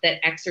taught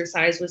that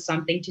exercise was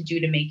something to do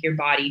to make your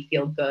body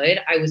feel good.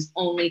 I was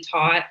only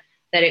taught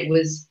that it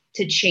was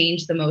to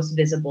change the most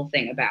visible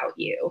thing about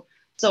you.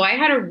 So I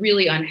had a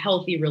really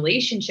unhealthy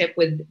relationship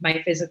with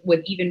my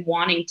with even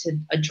wanting to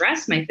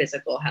address my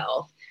physical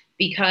health,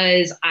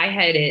 because I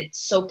had it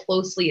so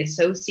closely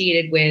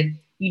associated with,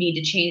 you need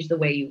to change the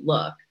way you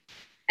look.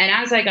 And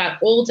as I got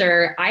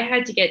older, I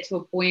had to get to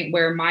a point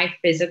where my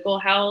physical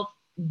health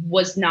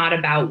was not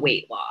about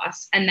weight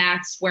loss. And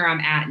that's where I'm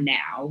at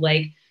now.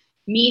 Like,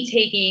 me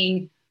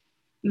taking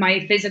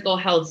my physical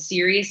health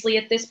seriously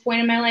at this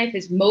point in my life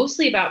is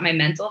mostly about my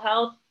mental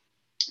health.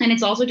 And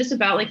it's also just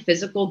about like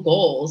physical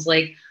goals.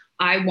 Like,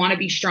 I want to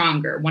be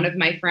stronger. One of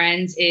my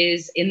friends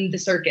is in the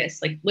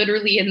circus, like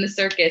literally in the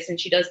circus, and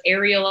she does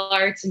aerial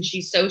arts, and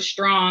she's so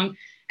strong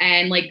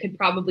and like could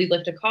probably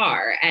lift a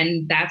car.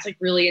 And that's like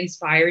really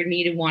inspired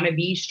me to want to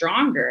be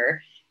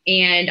stronger.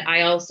 And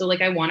I also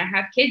like, I want to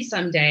have kids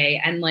someday,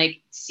 and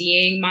like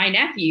seeing my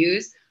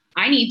nephews,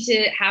 I need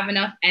to have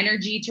enough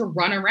energy to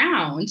run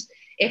around.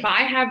 If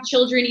I have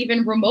children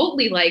even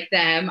remotely like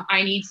them,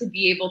 I need to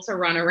be able to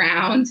run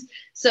around.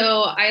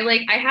 So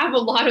I have a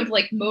lot of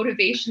like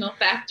motivational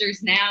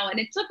factors now,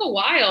 and it took a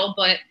while,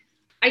 but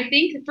I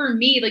think for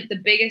me, like the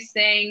biggest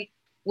thing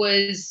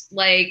was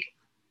like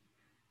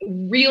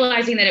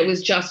realizing that it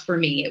was just for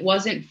me. It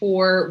wasn't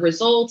for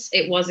results.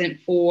 It wasn't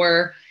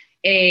for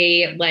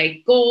a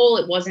like goal.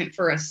 It wasn't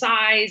for a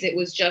size. It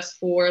was just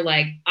for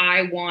like,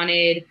 I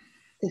wanted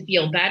to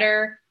feel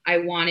better. I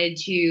wanted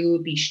to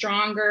be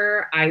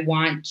stronger. I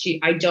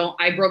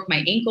broke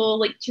my ankle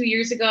like 2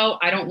 years ago.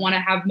 I don't want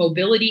to have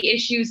mobility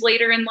issues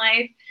later in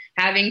life,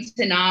 having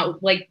to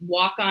not like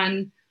walk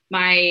on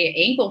my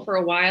ankle for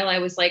a while. I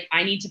was like,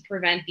 I need to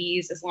prevent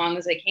these as long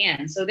as I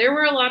can. So there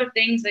were a lot of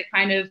things that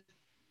kind of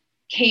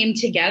came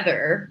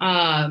together.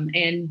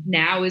 And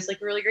now is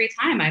like a really great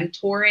time. I'm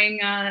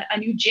touring a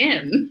new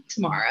gym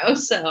tomorrow.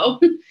 So.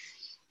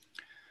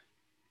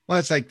 Well,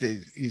 it's like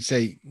you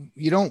say,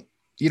 you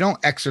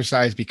don't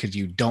exercise because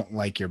you don't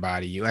like your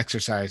body. You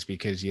exercise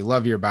because you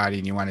love your body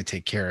and you want to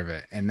take care of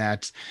it. And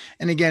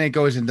again, it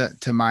goes into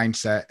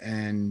mindset,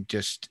 and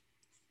just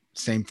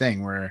same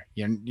thing where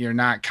you're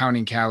not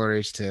counting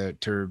calories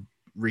to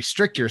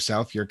restrict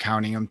yourself. You're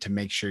counting them to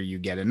make sure you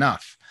get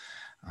enough.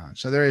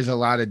 So there is a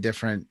lot of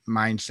different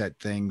mindset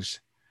things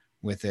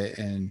with it,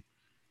 and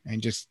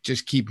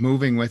just keep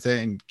moving with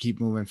it and keep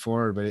moving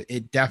forward. But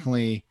it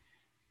definitely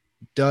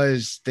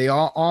does. They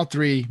all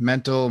three,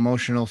 mental,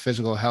 emotional,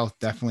 physical health,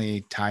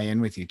 definitely tie in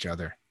with each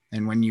other.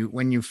 And when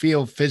you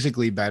feel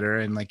physically better,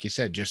 and like you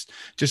said, just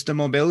the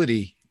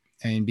mobility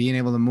and being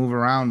able to move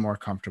around more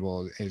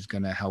comfortable is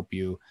going to help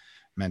you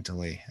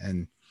mentally.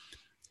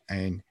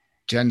 And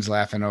Jen's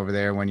laughing over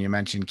there when you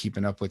mentioned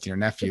keeping up with your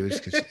nephews,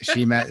 because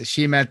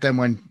she met them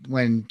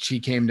when she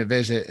came to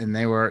visit, and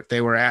they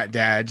were at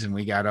Dad's, and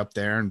we got up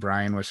there, and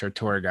Brian was her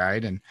tour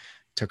guide and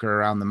took her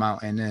around the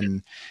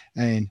mountain.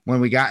 And when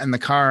we got in the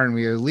car and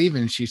we were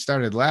leaving, she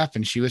started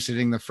laughing. She was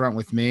sitting in the front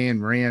with me, and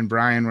Maria and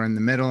Brian were in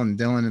the middle, and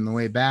Dylan in the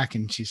way back.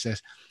 And she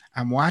says,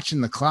 I'm watching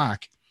the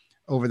clock.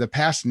 Over the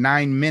past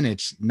 9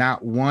 minutes,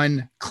 not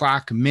one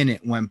clock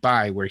minute went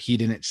by where he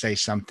didn't say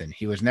something.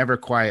 He was never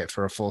quiet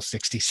for a full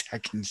 60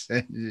 seconds.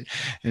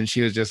 And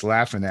she was just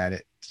laughing at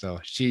it. So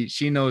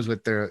she knows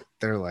what they're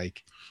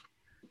like.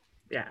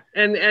 Yeah.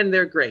 And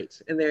they're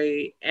great.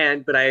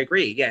 But I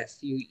agree. Yes.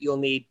 You'll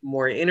need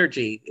more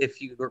energy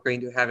if you are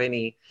going to have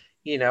any,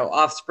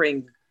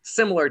 offspring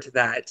similar to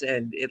that.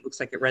 And it looks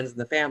like it runs in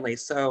the family.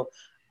 So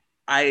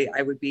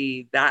I would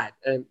be that.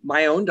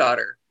 My own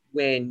daughter,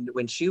 when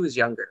she was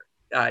younger,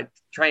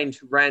 trying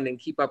to run and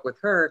keep up with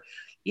her,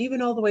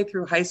 even all the way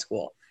through high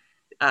school.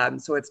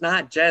 So it's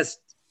not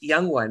just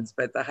young ones,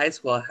 but the high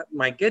school,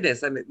 my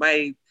goodness, I mean,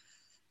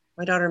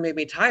 my daughter made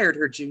me tired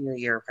her junior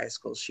year of high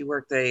school. She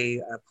worked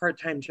a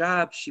part-time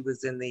job. She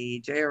was in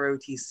the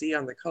JROTC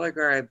on the color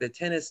guard, the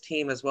tennis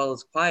team, as well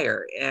as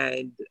choir.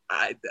 And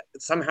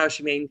somehow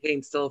she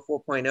maintained still a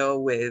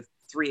 4.0 with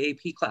 3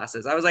 AP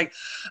classes. I was like,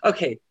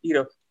 okay,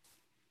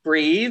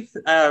 breathe.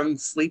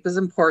 Sleep is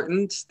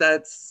important.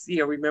 That's,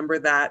 remember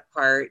that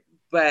part.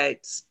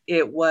 But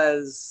it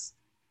was,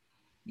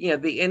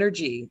 the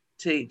energy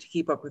to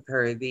keep up with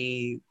her,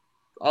 the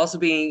also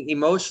being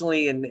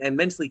emotionally and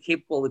mentally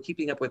capable of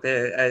keeping up with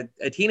a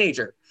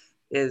teenager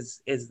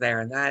is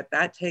there. And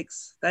that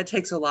takes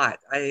a lot.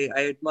 I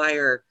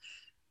admire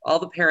all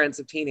the parents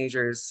of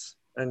teenagers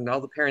and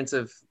all the parents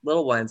of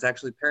little ones,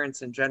 actually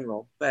parents in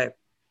general. But,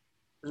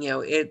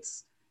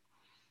 it's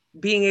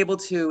being able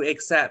to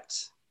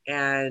accept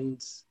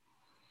and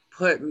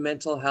put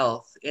mental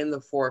health in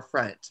the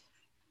forefront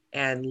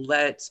and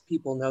let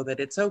people know that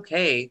it's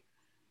okay.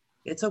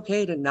 It's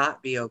okay to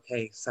not be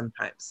okay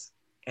sometimes.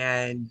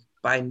 And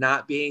by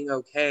not being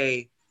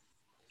okay,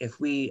 if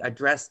we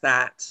address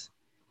that,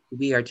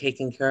 we are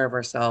taking care of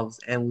ourselves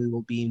and we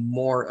will be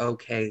more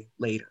okay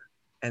later.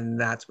 And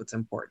that's what's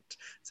important.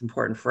 It's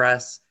important for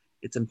us.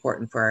 It's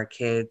important for our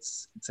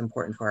kids. It's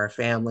important for our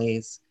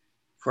families,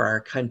 for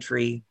our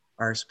country,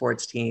 our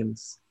sports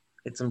teams.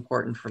 It's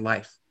important for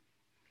life.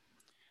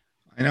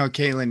 I know,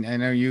 Caitlyn, I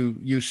know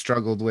you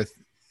struggled with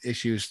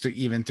issues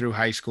even through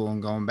high school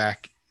and going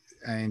back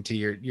into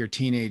your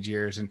teenage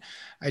years. And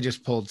I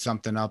just pulled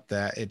something up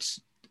that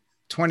it's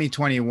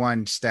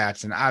 2021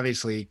 stats. And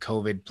obviously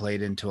COVID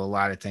played into a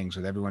lot of things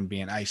with everyone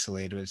being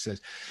isolated. It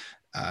says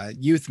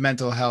youth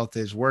mental health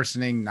is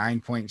worsening.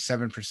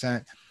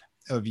 9.7%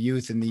 of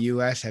youth in the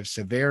US have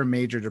severe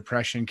major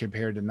depression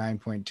compared to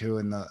 9.2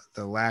 in the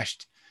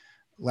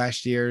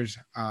last year's.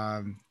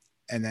 And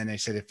then they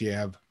said if you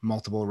have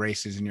multiple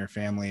races in your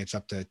family, it's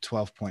up to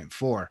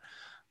 12.4.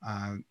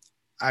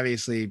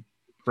 Obviously,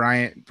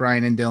 Brian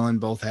and Dylan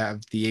both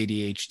have the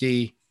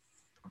ADHD.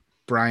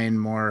 Brian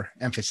more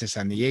emphasis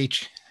on the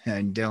H,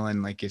 and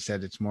Dylan, like you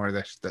said, it's more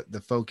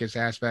the focus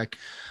aspect.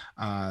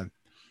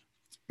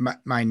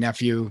 My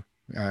nephew,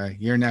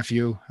 your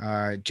nephew,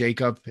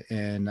 Jacob,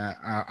 and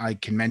I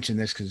can mention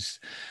this because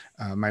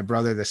my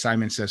brother, the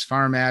Simon Says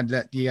Farm ad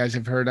that you guys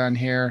have heard on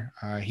here,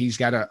 he's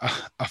got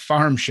a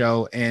farm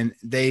show, and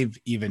they've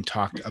even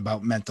talked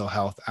about mental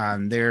health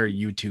on their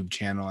YouTube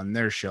channel and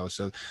their show.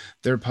 So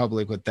they're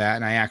public with that.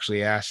 And I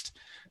actually asked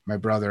my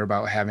brother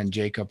about having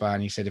Jacob on.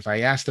 He said, if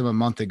I asked him a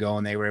month ago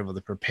and they were able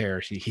to prepare,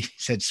 he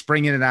said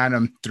springing it on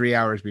him 3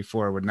 hours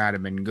before would not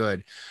have been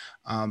good.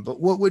 But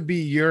what would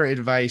be your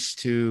advice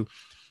to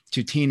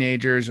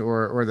teenagers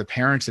or the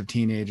parents of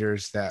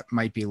teenagers that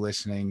might be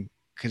listening?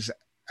 Because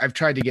I've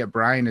tried to get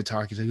Brian to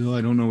talk. He's like, oh,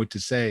 I don't know what to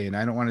say, and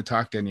I don't want to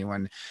talk to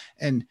anyone.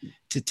 And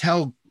to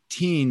tell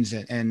teens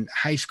and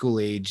high school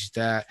age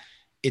that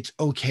it's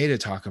okay to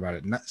talk about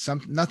it.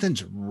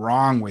 Nothing's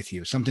wrong with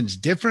you. Something's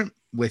different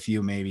with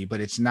you maybe, but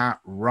it's not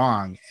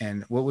wrong.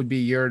 And what would be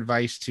your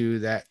advice to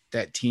that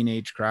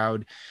teenage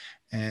crowd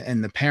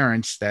and the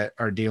parents that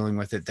are dealing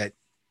with it, that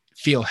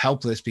feel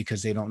helpless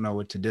because they don't know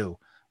what to do?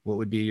 What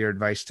would be your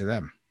advice to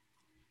them?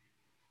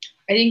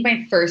 I think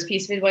my first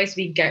piece of advice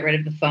would be get rid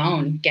of the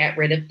phone, get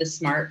rid of the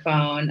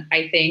smartphone.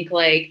 I think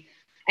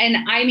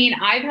and I mean,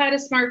 I've had a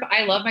smartphone.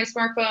 I love my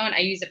smartphone. I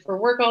use it for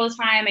work all the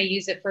time. I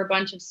use it for a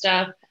bunch of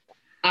stuff.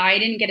 I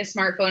didn't get a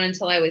smartphone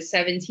until I was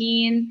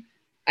 17.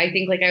 I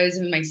think I was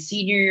in my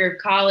senior year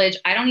of college.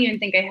 I don't even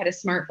think I had a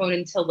smartphone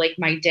until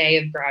my day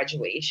of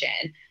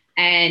graduation.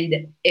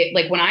 And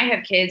it when I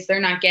have kids, they're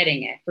not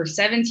getting it. For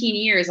 17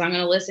 years, I'm going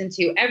to listen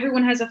to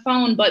everyone has a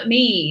phone but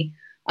me.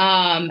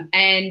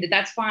 And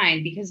that's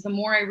fine, because the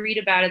more I read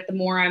about it, the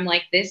more I'm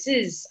like, this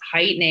is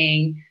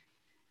heightening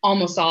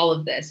almost all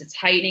of this. It's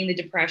heightening the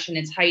depression.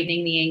 It's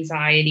heightening the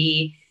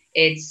anxiety.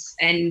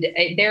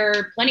 There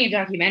are plenty of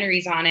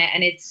documentaries on it.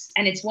 And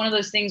it's one of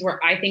those things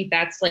where I think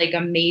that's a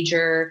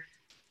major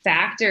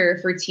factor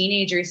for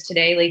teenagers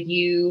today.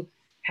 You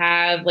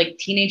have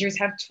teenagers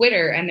have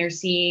Twitter, and they're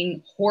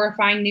seeing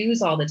horrifying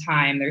news all the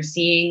time. They're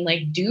seeing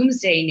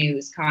doomsday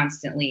news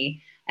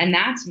constantly. And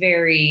that's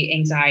very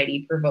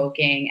anxiety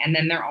provoking. And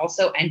then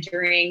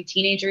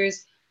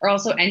teenagers are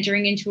also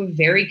entering into a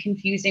very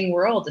confusing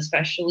world,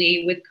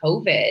 especially with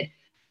COVID.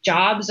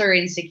 Jobs are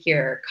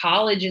insecure.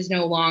 College is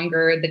no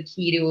longer the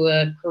key to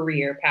a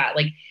career path.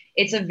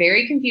 It's a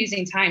very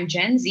confusing time.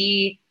 Gen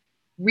Z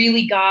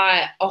really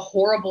got a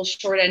horrible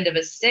short end of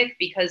a stick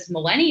because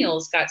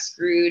millennials got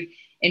screwed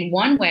in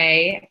one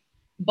way.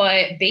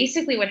 But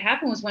basically what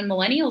happened was when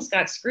millennials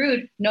got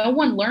screwed, no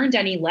one learned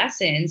any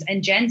lessons,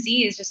 and Gen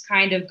Z is just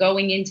kind of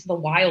going into the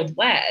Wild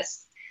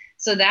West.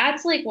 So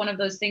that's one of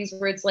those things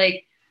where it's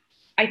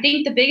I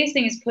think the biggest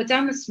thing is put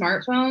down the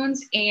smartphones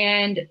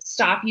and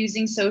stop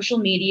using social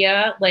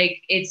media.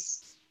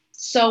 It's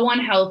so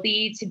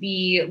unhealthy to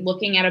be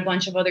looking at a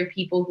bunch of other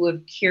people who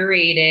have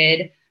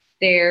curated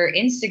their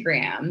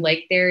Instagram.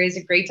 There is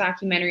a great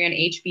documentary on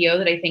HBO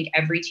that I think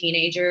every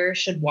teenager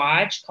should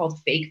watch called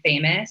Fake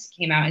Famous.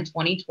 It came out in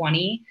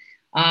 2020.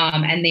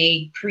 And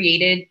they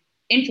created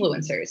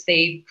influencers.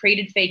 They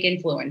created fake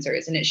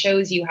influencers, and it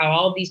shows you how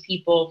all of these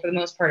people, for the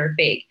most part, are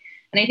fake.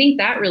 And I think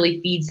that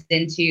really feeds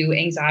into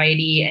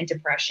anxiety and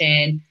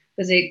depression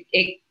because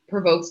it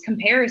provokes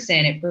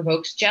comparison, it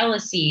provokes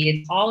jealousy.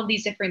 It's all of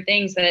these different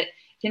things that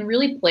can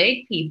really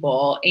plague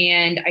people.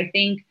 And I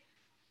think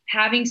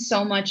having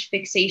so much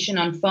fixation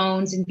on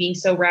phones and being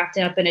so wrapped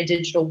up in a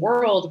digital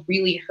world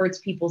really hurts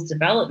people's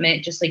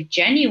development. Just like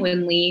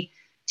genuinely,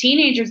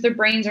 teenagers, their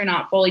brains are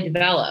not fully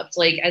developed.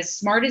 Like, as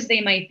smart as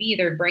they might be,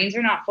 their brains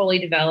are not fully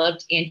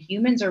developed, and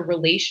humans are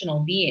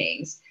relational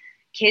beings.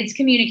 Kids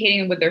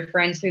communicating with their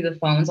friends through the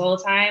phones all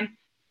the time,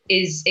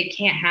 it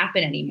can't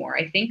happen anymore.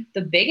 I think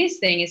the biggest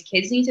thing is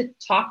kids need to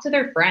talk to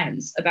their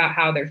friends about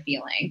how they're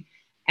feeling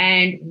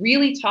and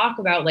really talk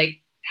about like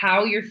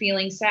how you're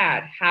feeling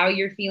sad, how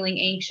you're feeling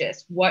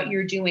anxious, what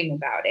you're doing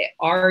about it.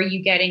 Are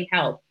you getting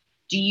help?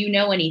 Do you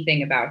know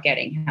anything about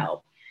getting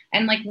help?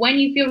 And like when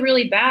you feel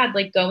really bad,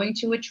 like going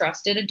to a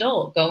trusted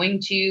adult, going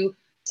to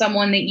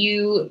someone that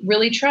you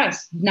really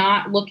trust,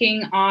 not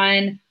looking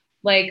on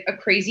like a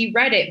crazy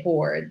Reddit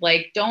board.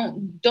 Like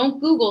don't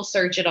Google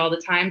search it all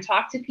the time.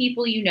 Talk to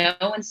people you know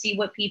and see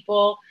what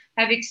people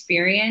have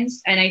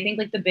experienced. And I think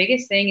like the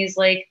biggest thing is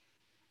like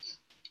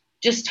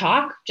just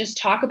talk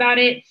about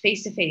it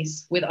face to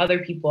face with other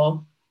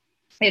people.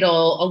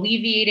 It'll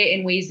alleviate it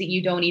in ways that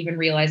you don't even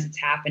realize it's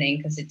happening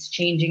because it's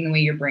changing the way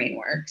your brain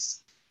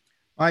works.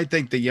 I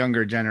think the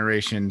younger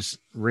generations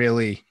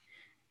really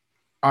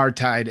are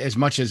tied, as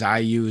much as I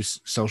use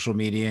social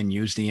media and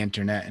use the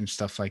internet and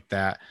stuff like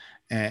that.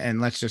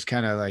 And let's just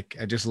kind of like,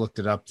 I just looked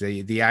it up.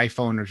 The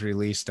iPhone was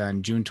released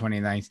on June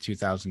 29th,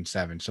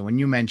 2007. So when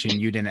you mentioned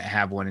you didn't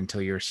have one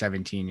until you were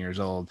 17 years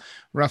old,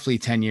 roughly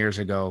 10 years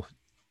ago,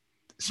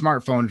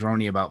 smartphones were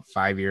only about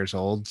 5 years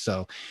old.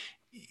 So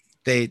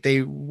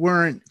they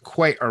weren't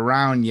quite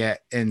around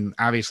yet. And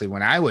obviously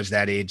when I was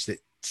that age, that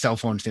cell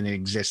phones didn't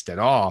exist at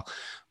all.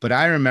 But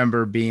I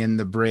remember being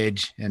the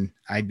bridge, and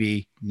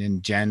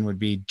and Jen would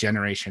be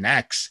Generation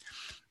X.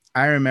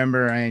 I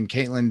remember, and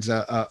Caitlyn's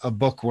a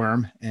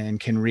bookworm and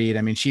can read.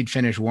 I mean, she'd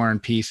finish War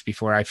and Peace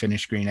before I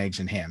finished Green Eggs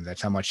and Ham.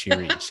 That's how much she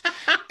reads.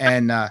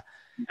 and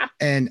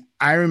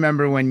I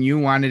remember when you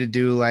wanted to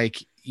do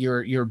like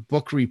your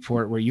book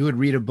report where you would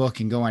read a book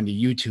and go onto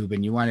YouTube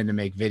and you wanted to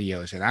make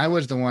videos. And I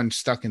was the one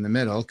stuck in the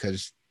middle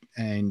because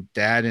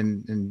dad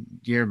and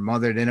your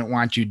mother didn't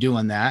want you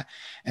doing that.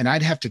 And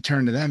I'd have to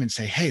turn to them and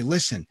say, hey,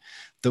 listen,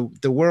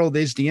 the world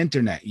is the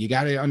internet. You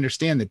got to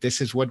understand that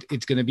this is what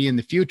it's going to be in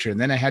the future. And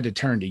then I had to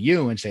turn to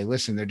you and say,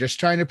 listen, they're just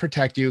trying to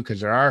protect you because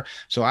there are.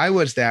 So I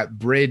was that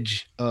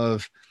bridge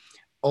of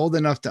old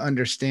enough to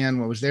understand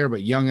what was there,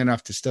 but young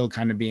enough to still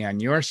kind of be on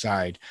your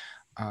side.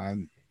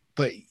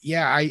 But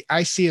yeah,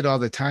 I see it all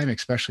the time,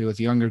 especially with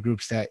younger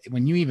groups, that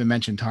when you even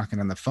mention talking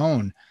on the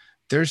phone,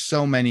 there's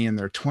so many in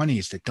their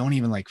 20s that don't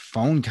even like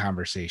phone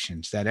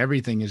conversations, that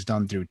everything is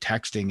done through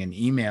texting and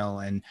email.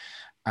 And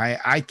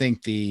I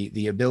think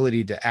the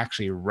ability to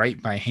actually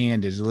write by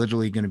hand is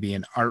literally going to be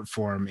an art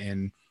form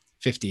in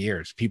 50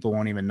 years. People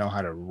won't even know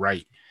how to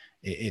write.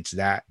 It's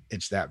that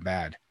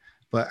bad.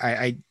 But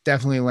I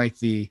definitely like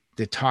the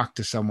talk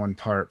to someone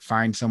part,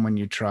 find someone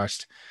you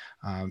trust.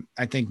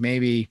 I think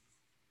maybe,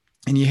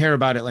 and you hear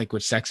about it like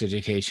with sex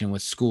education,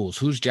 with schools,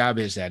 whose job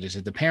is that? Is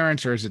it the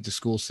parents or is it the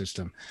school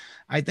system?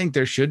 I think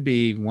there should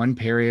be one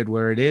period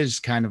where it is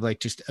kind of like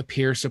just a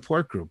peer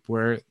support group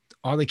where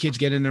all the kids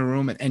get in the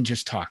room and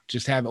just talk,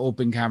 just have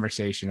open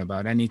conversation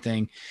about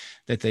anything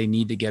that they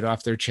need to get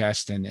off their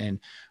chest, and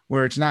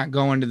where it's not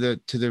going to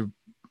the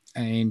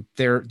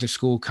the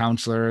school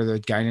counselor, the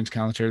guidance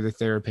counselor, the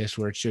therapist,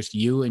 where it's just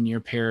you and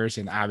your peers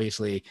and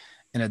obviously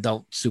an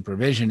adult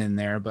supervision in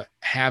there. But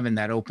having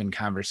that open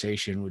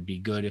conversation would be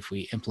good if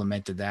we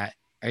implemented that.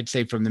 I'd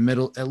say from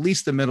at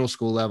least the middle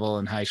school level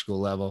and high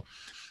school level.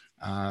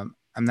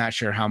 I'm not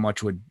sure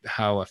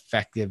how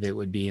effective it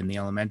would be in the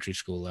elementary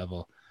school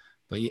level.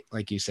 But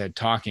like you said,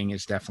 talking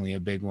is definitely a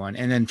big one.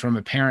 And then from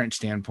a parent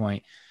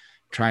standpoint,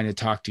 trying to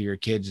talk to your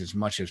kids as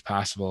much as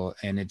possible.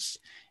 And it's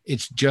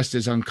just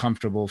as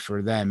uncomfortable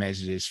for them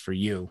as it is for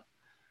you,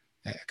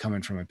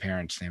 coming from a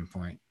parent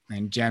standpoint.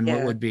 And Jen,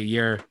 What would be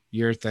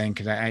your thing?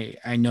 Because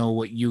I know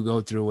what you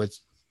go through with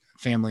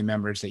family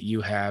members that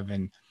you have,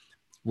 and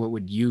what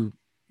would you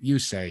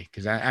say?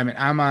 Because I mean,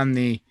 I'm on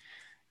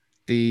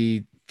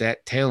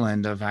that tail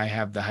end of, I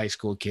have the high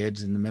school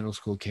kids and the middle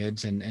school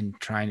kids, and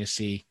trying to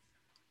see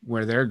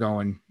where they're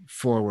going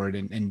forward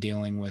and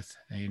dealing with.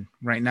 And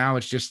right now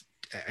it's just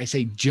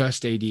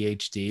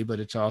ADHD, but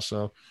it's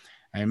also,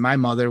 my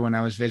mother, when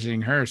I was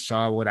visiting her,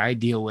 saw what I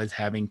deal with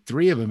having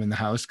 3 of them in the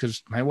house,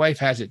 because my wife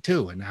has it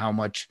too, and how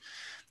much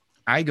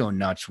I go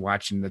nuts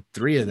watching the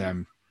 3 of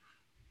them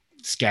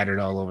scattered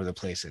all over the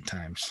place at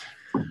times.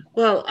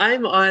 Well,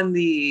 I'm on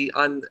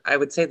I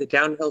would say the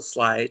downhill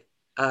slide,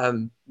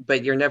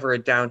 but you're never a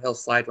downhill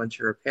slide once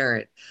you're a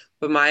parent.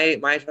 But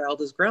my child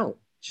is grown.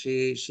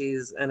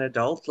 She's an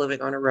adult living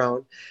on her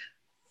own.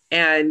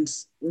 And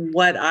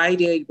what I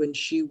did when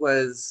she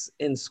was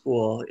in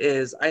school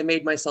is I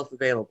made myself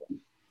available,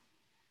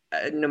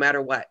 no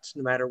matter what,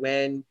 no matter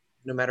when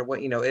no matter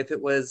what, if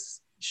it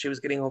was, she was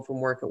getting home from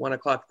work at 1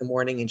 o'clock in the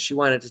morning and she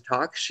wanted to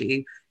talk,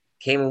 she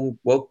came and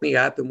woke me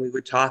up and we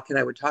would talk, and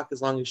I would talk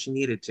as long as she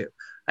needed to.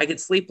 I could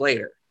sleep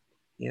later.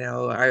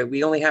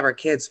 We only have our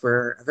kids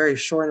for a very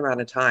short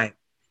amount of time,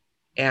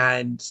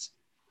 and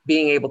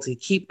being able to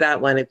keep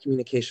that line of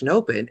communication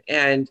open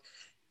and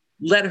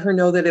let her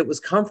know that it was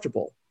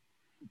comfortable,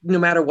 no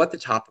matter what the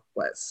topic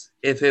was.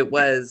 If it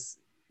was,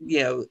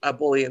 a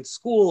bully in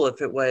school,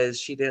 if it was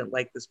she didn't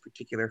like this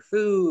particular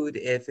food,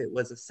 if it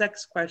was a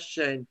sex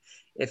question,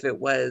 if it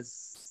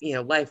was,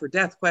 life or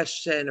death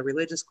question, a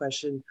religious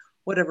question,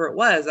 whatever it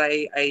was,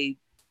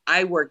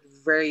 I worked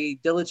very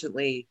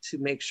diligently to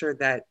make sure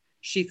that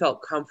she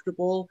felt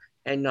comfortable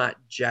and not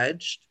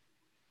judged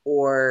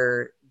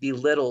or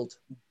belittled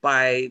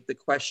by the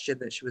question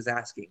that she was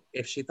asking.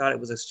 If she thought it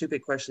was a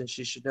stupid question,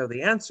 she should know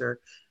the answer.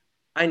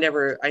 I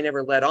never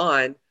let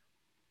on.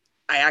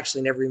 I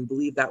actually never even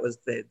believed that was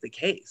the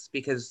case,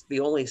 because the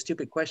only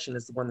stupid question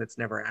is the one that's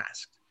never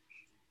asked.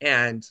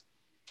 And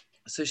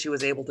so she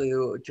was able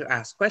to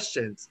ask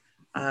questions.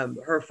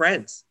 Her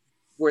friends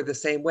were the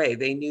same way.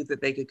 They knew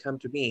that they could come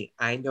to me.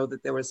 I know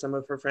that there were some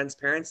of her friends'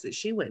 parents that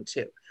she went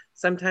to.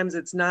 Sometimes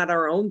it's not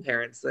our own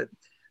parents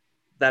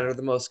that are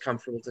the most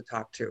comfortable to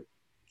talk to,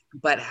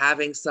 but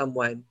having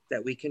someone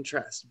that we can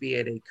trust, be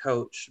it a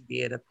coach,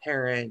 be it a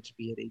parent,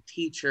 be it a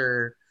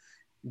teacher,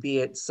 be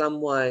it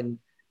someone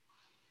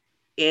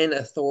in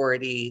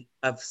authority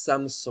of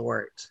some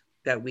sort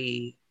that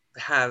we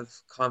have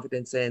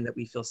confidence in, that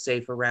we feel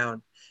safe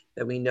around,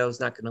 that we know is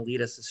not going to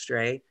lead us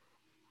astray.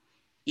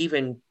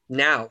 Even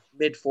now,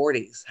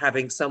 mid-40s,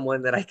 having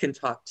someone that I can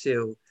talk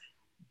to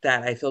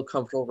that I feel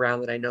comfortable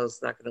around, that I know is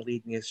not going to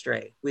lead me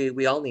astray.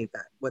 We all need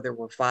that, whether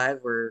we're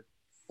 5 or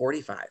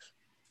 45.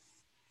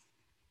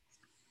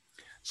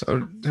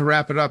 So to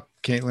wrap it up,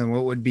 Caitlyn,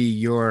 what would be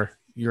your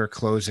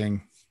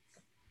closing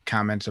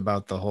comments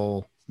about the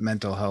whole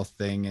mental health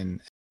thing,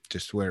 and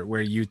just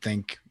where you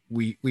think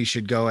we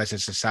should go as a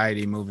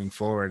society moving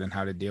forward and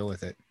how to deal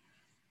with it?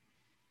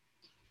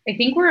 I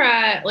think we're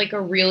at like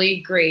a really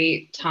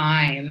great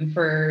time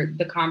for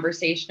the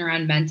conversation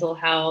around mental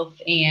health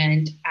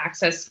and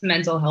access to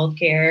mental health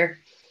care.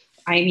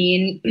 I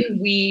mean,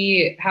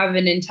 we have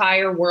an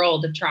entire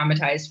world of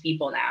traumatized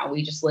people now.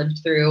 We just lived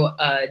through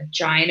a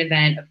giant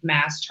event of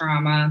mass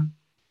trauma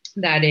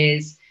that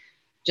is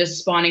just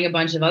spawning a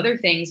bunch of other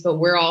things, but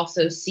we're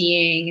also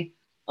seeing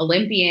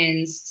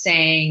Olympians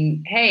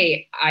saying,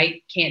 hey,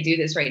 I can't do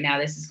this right now.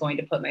 This is going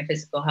to put my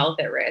physical health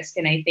at risk.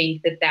 And I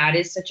think that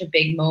is such a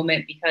big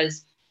moment,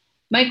 because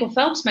Michael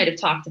Phelps might have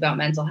talked about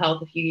mental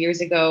health a few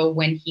years ago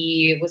when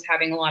he was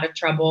having a lot of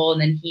trouble, and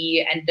then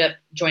he ended up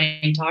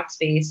joining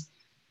Talkspace.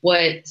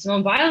 What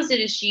Simone Biles did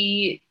is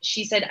she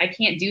said, I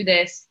can't do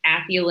this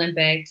at the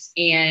Olympics.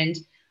 And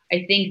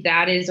I think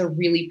that is a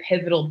really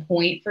pivotal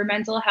point for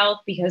mental health,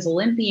 because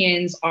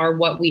Olympians are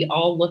what we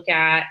all look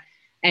at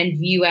and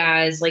view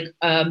as like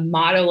a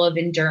model of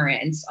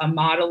endurance, a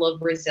model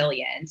of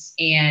resilience.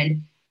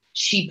 And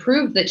she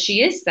proved that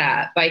she is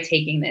that by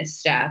taking this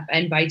step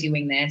and by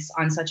doing this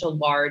on such a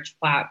large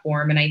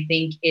platform. And I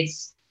think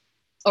it's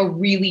a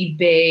really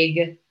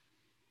big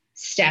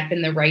step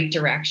in the right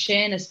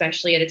direction,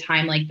 especially at a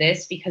time like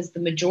this, because the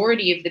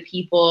majority of the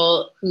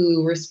people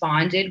who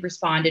responded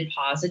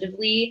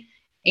positively.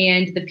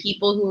 And the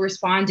people who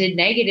responded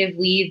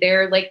negatively,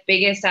 their like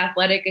biggest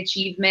athletic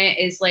achievement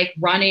is like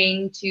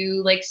running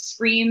to like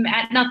scream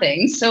at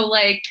nothing. So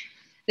like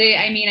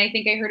I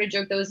think I heard a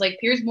joke that was like,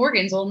 Piers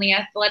Morgan's only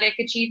athletic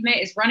achievement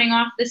is running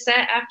off the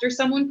set after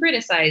someone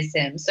criticized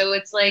him. So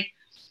it's like,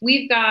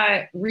 we've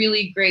got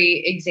really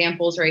great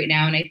examples right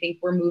now. And I think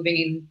we're moving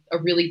in a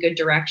really good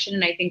direction.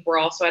 And I think we're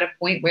also at a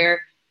point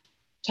where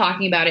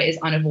talking about it is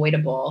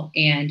unavoidable.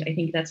 And I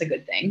think that's a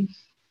good thing.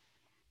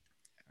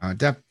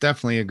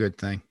 Definitely a good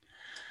thing.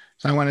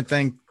 So I want to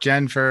thank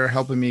Jen for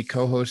helping me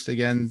co-host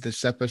again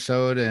this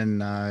episode.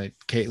 And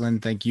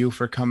Caitlyn, thank you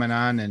for coming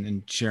on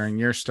and sharing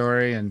your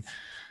story. And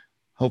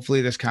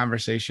hopefully this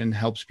conversation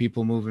helps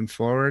people moving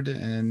forward.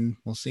 And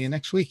we'll see you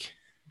next week.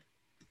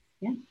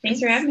 Yeah,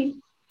 thanks for having me.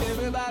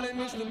 Everybody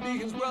needs to be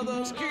his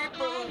brother's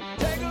keeper.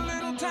 Take a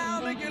little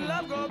time, make your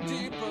love go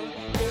deeper.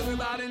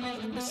 Everybody needs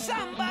to be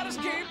somebody's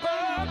keeper.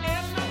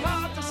 It's not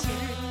hard to see.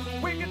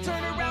 We can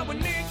turn around, we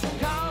need some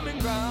common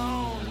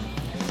ground.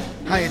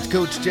 Hi, it's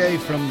Coach Jay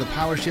from the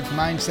Power Shift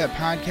Mindset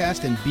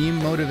Podcast and Beam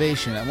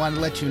Motivation. I want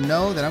to let you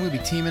know that I'm going to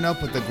be teaming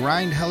up with the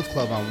Grind Health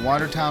Club on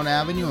Watertown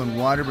Avenue in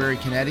Waterbury,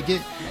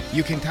 Connecticut.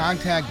 You can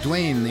contact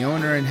Dwayne, the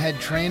owner and head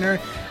trainer,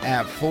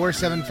 at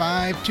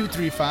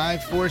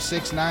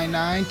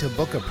 475-235-4699 to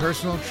book a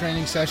personal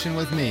training session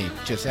with me.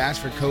 Just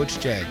ask for Coach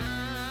Jay.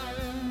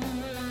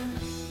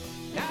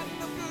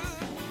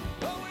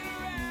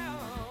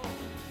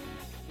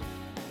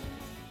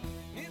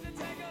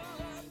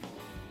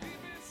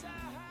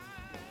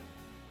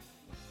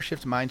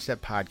 Shift Mindset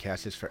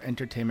Podcast is for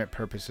entertainment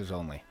purposes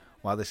only.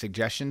 While the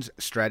suggestions,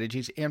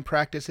 strategies, and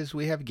practices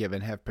we have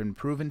given have been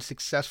proven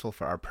successful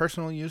for our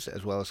personal use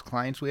as well as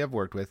clients we have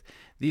worked with,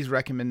 these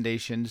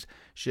recommendations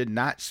should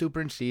not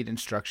supersede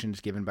instructions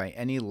given by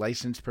any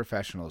licensed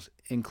professionals,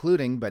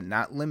 including but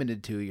not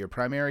limited to your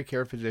primary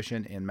care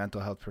physician and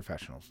mental health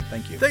professionals.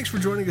 Thank you. Thanks for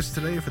joining us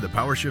today for the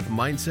PowerShift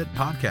Mindset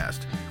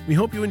podcast. We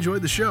hope you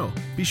enjoyed the show.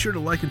 Be sure to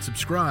like and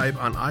subscribe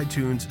on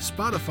iTunes,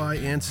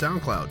 Spotify, and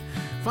SoundCloud.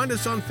 Find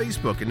us on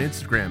Facebook and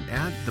Instagram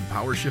at The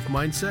PowerShift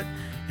Mindset,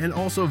 and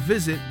also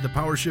visit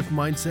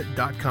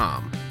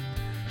thepowershiftmindset.com.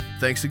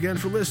 Thanks again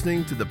for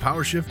listening to The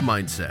PowerShift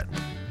Mindset.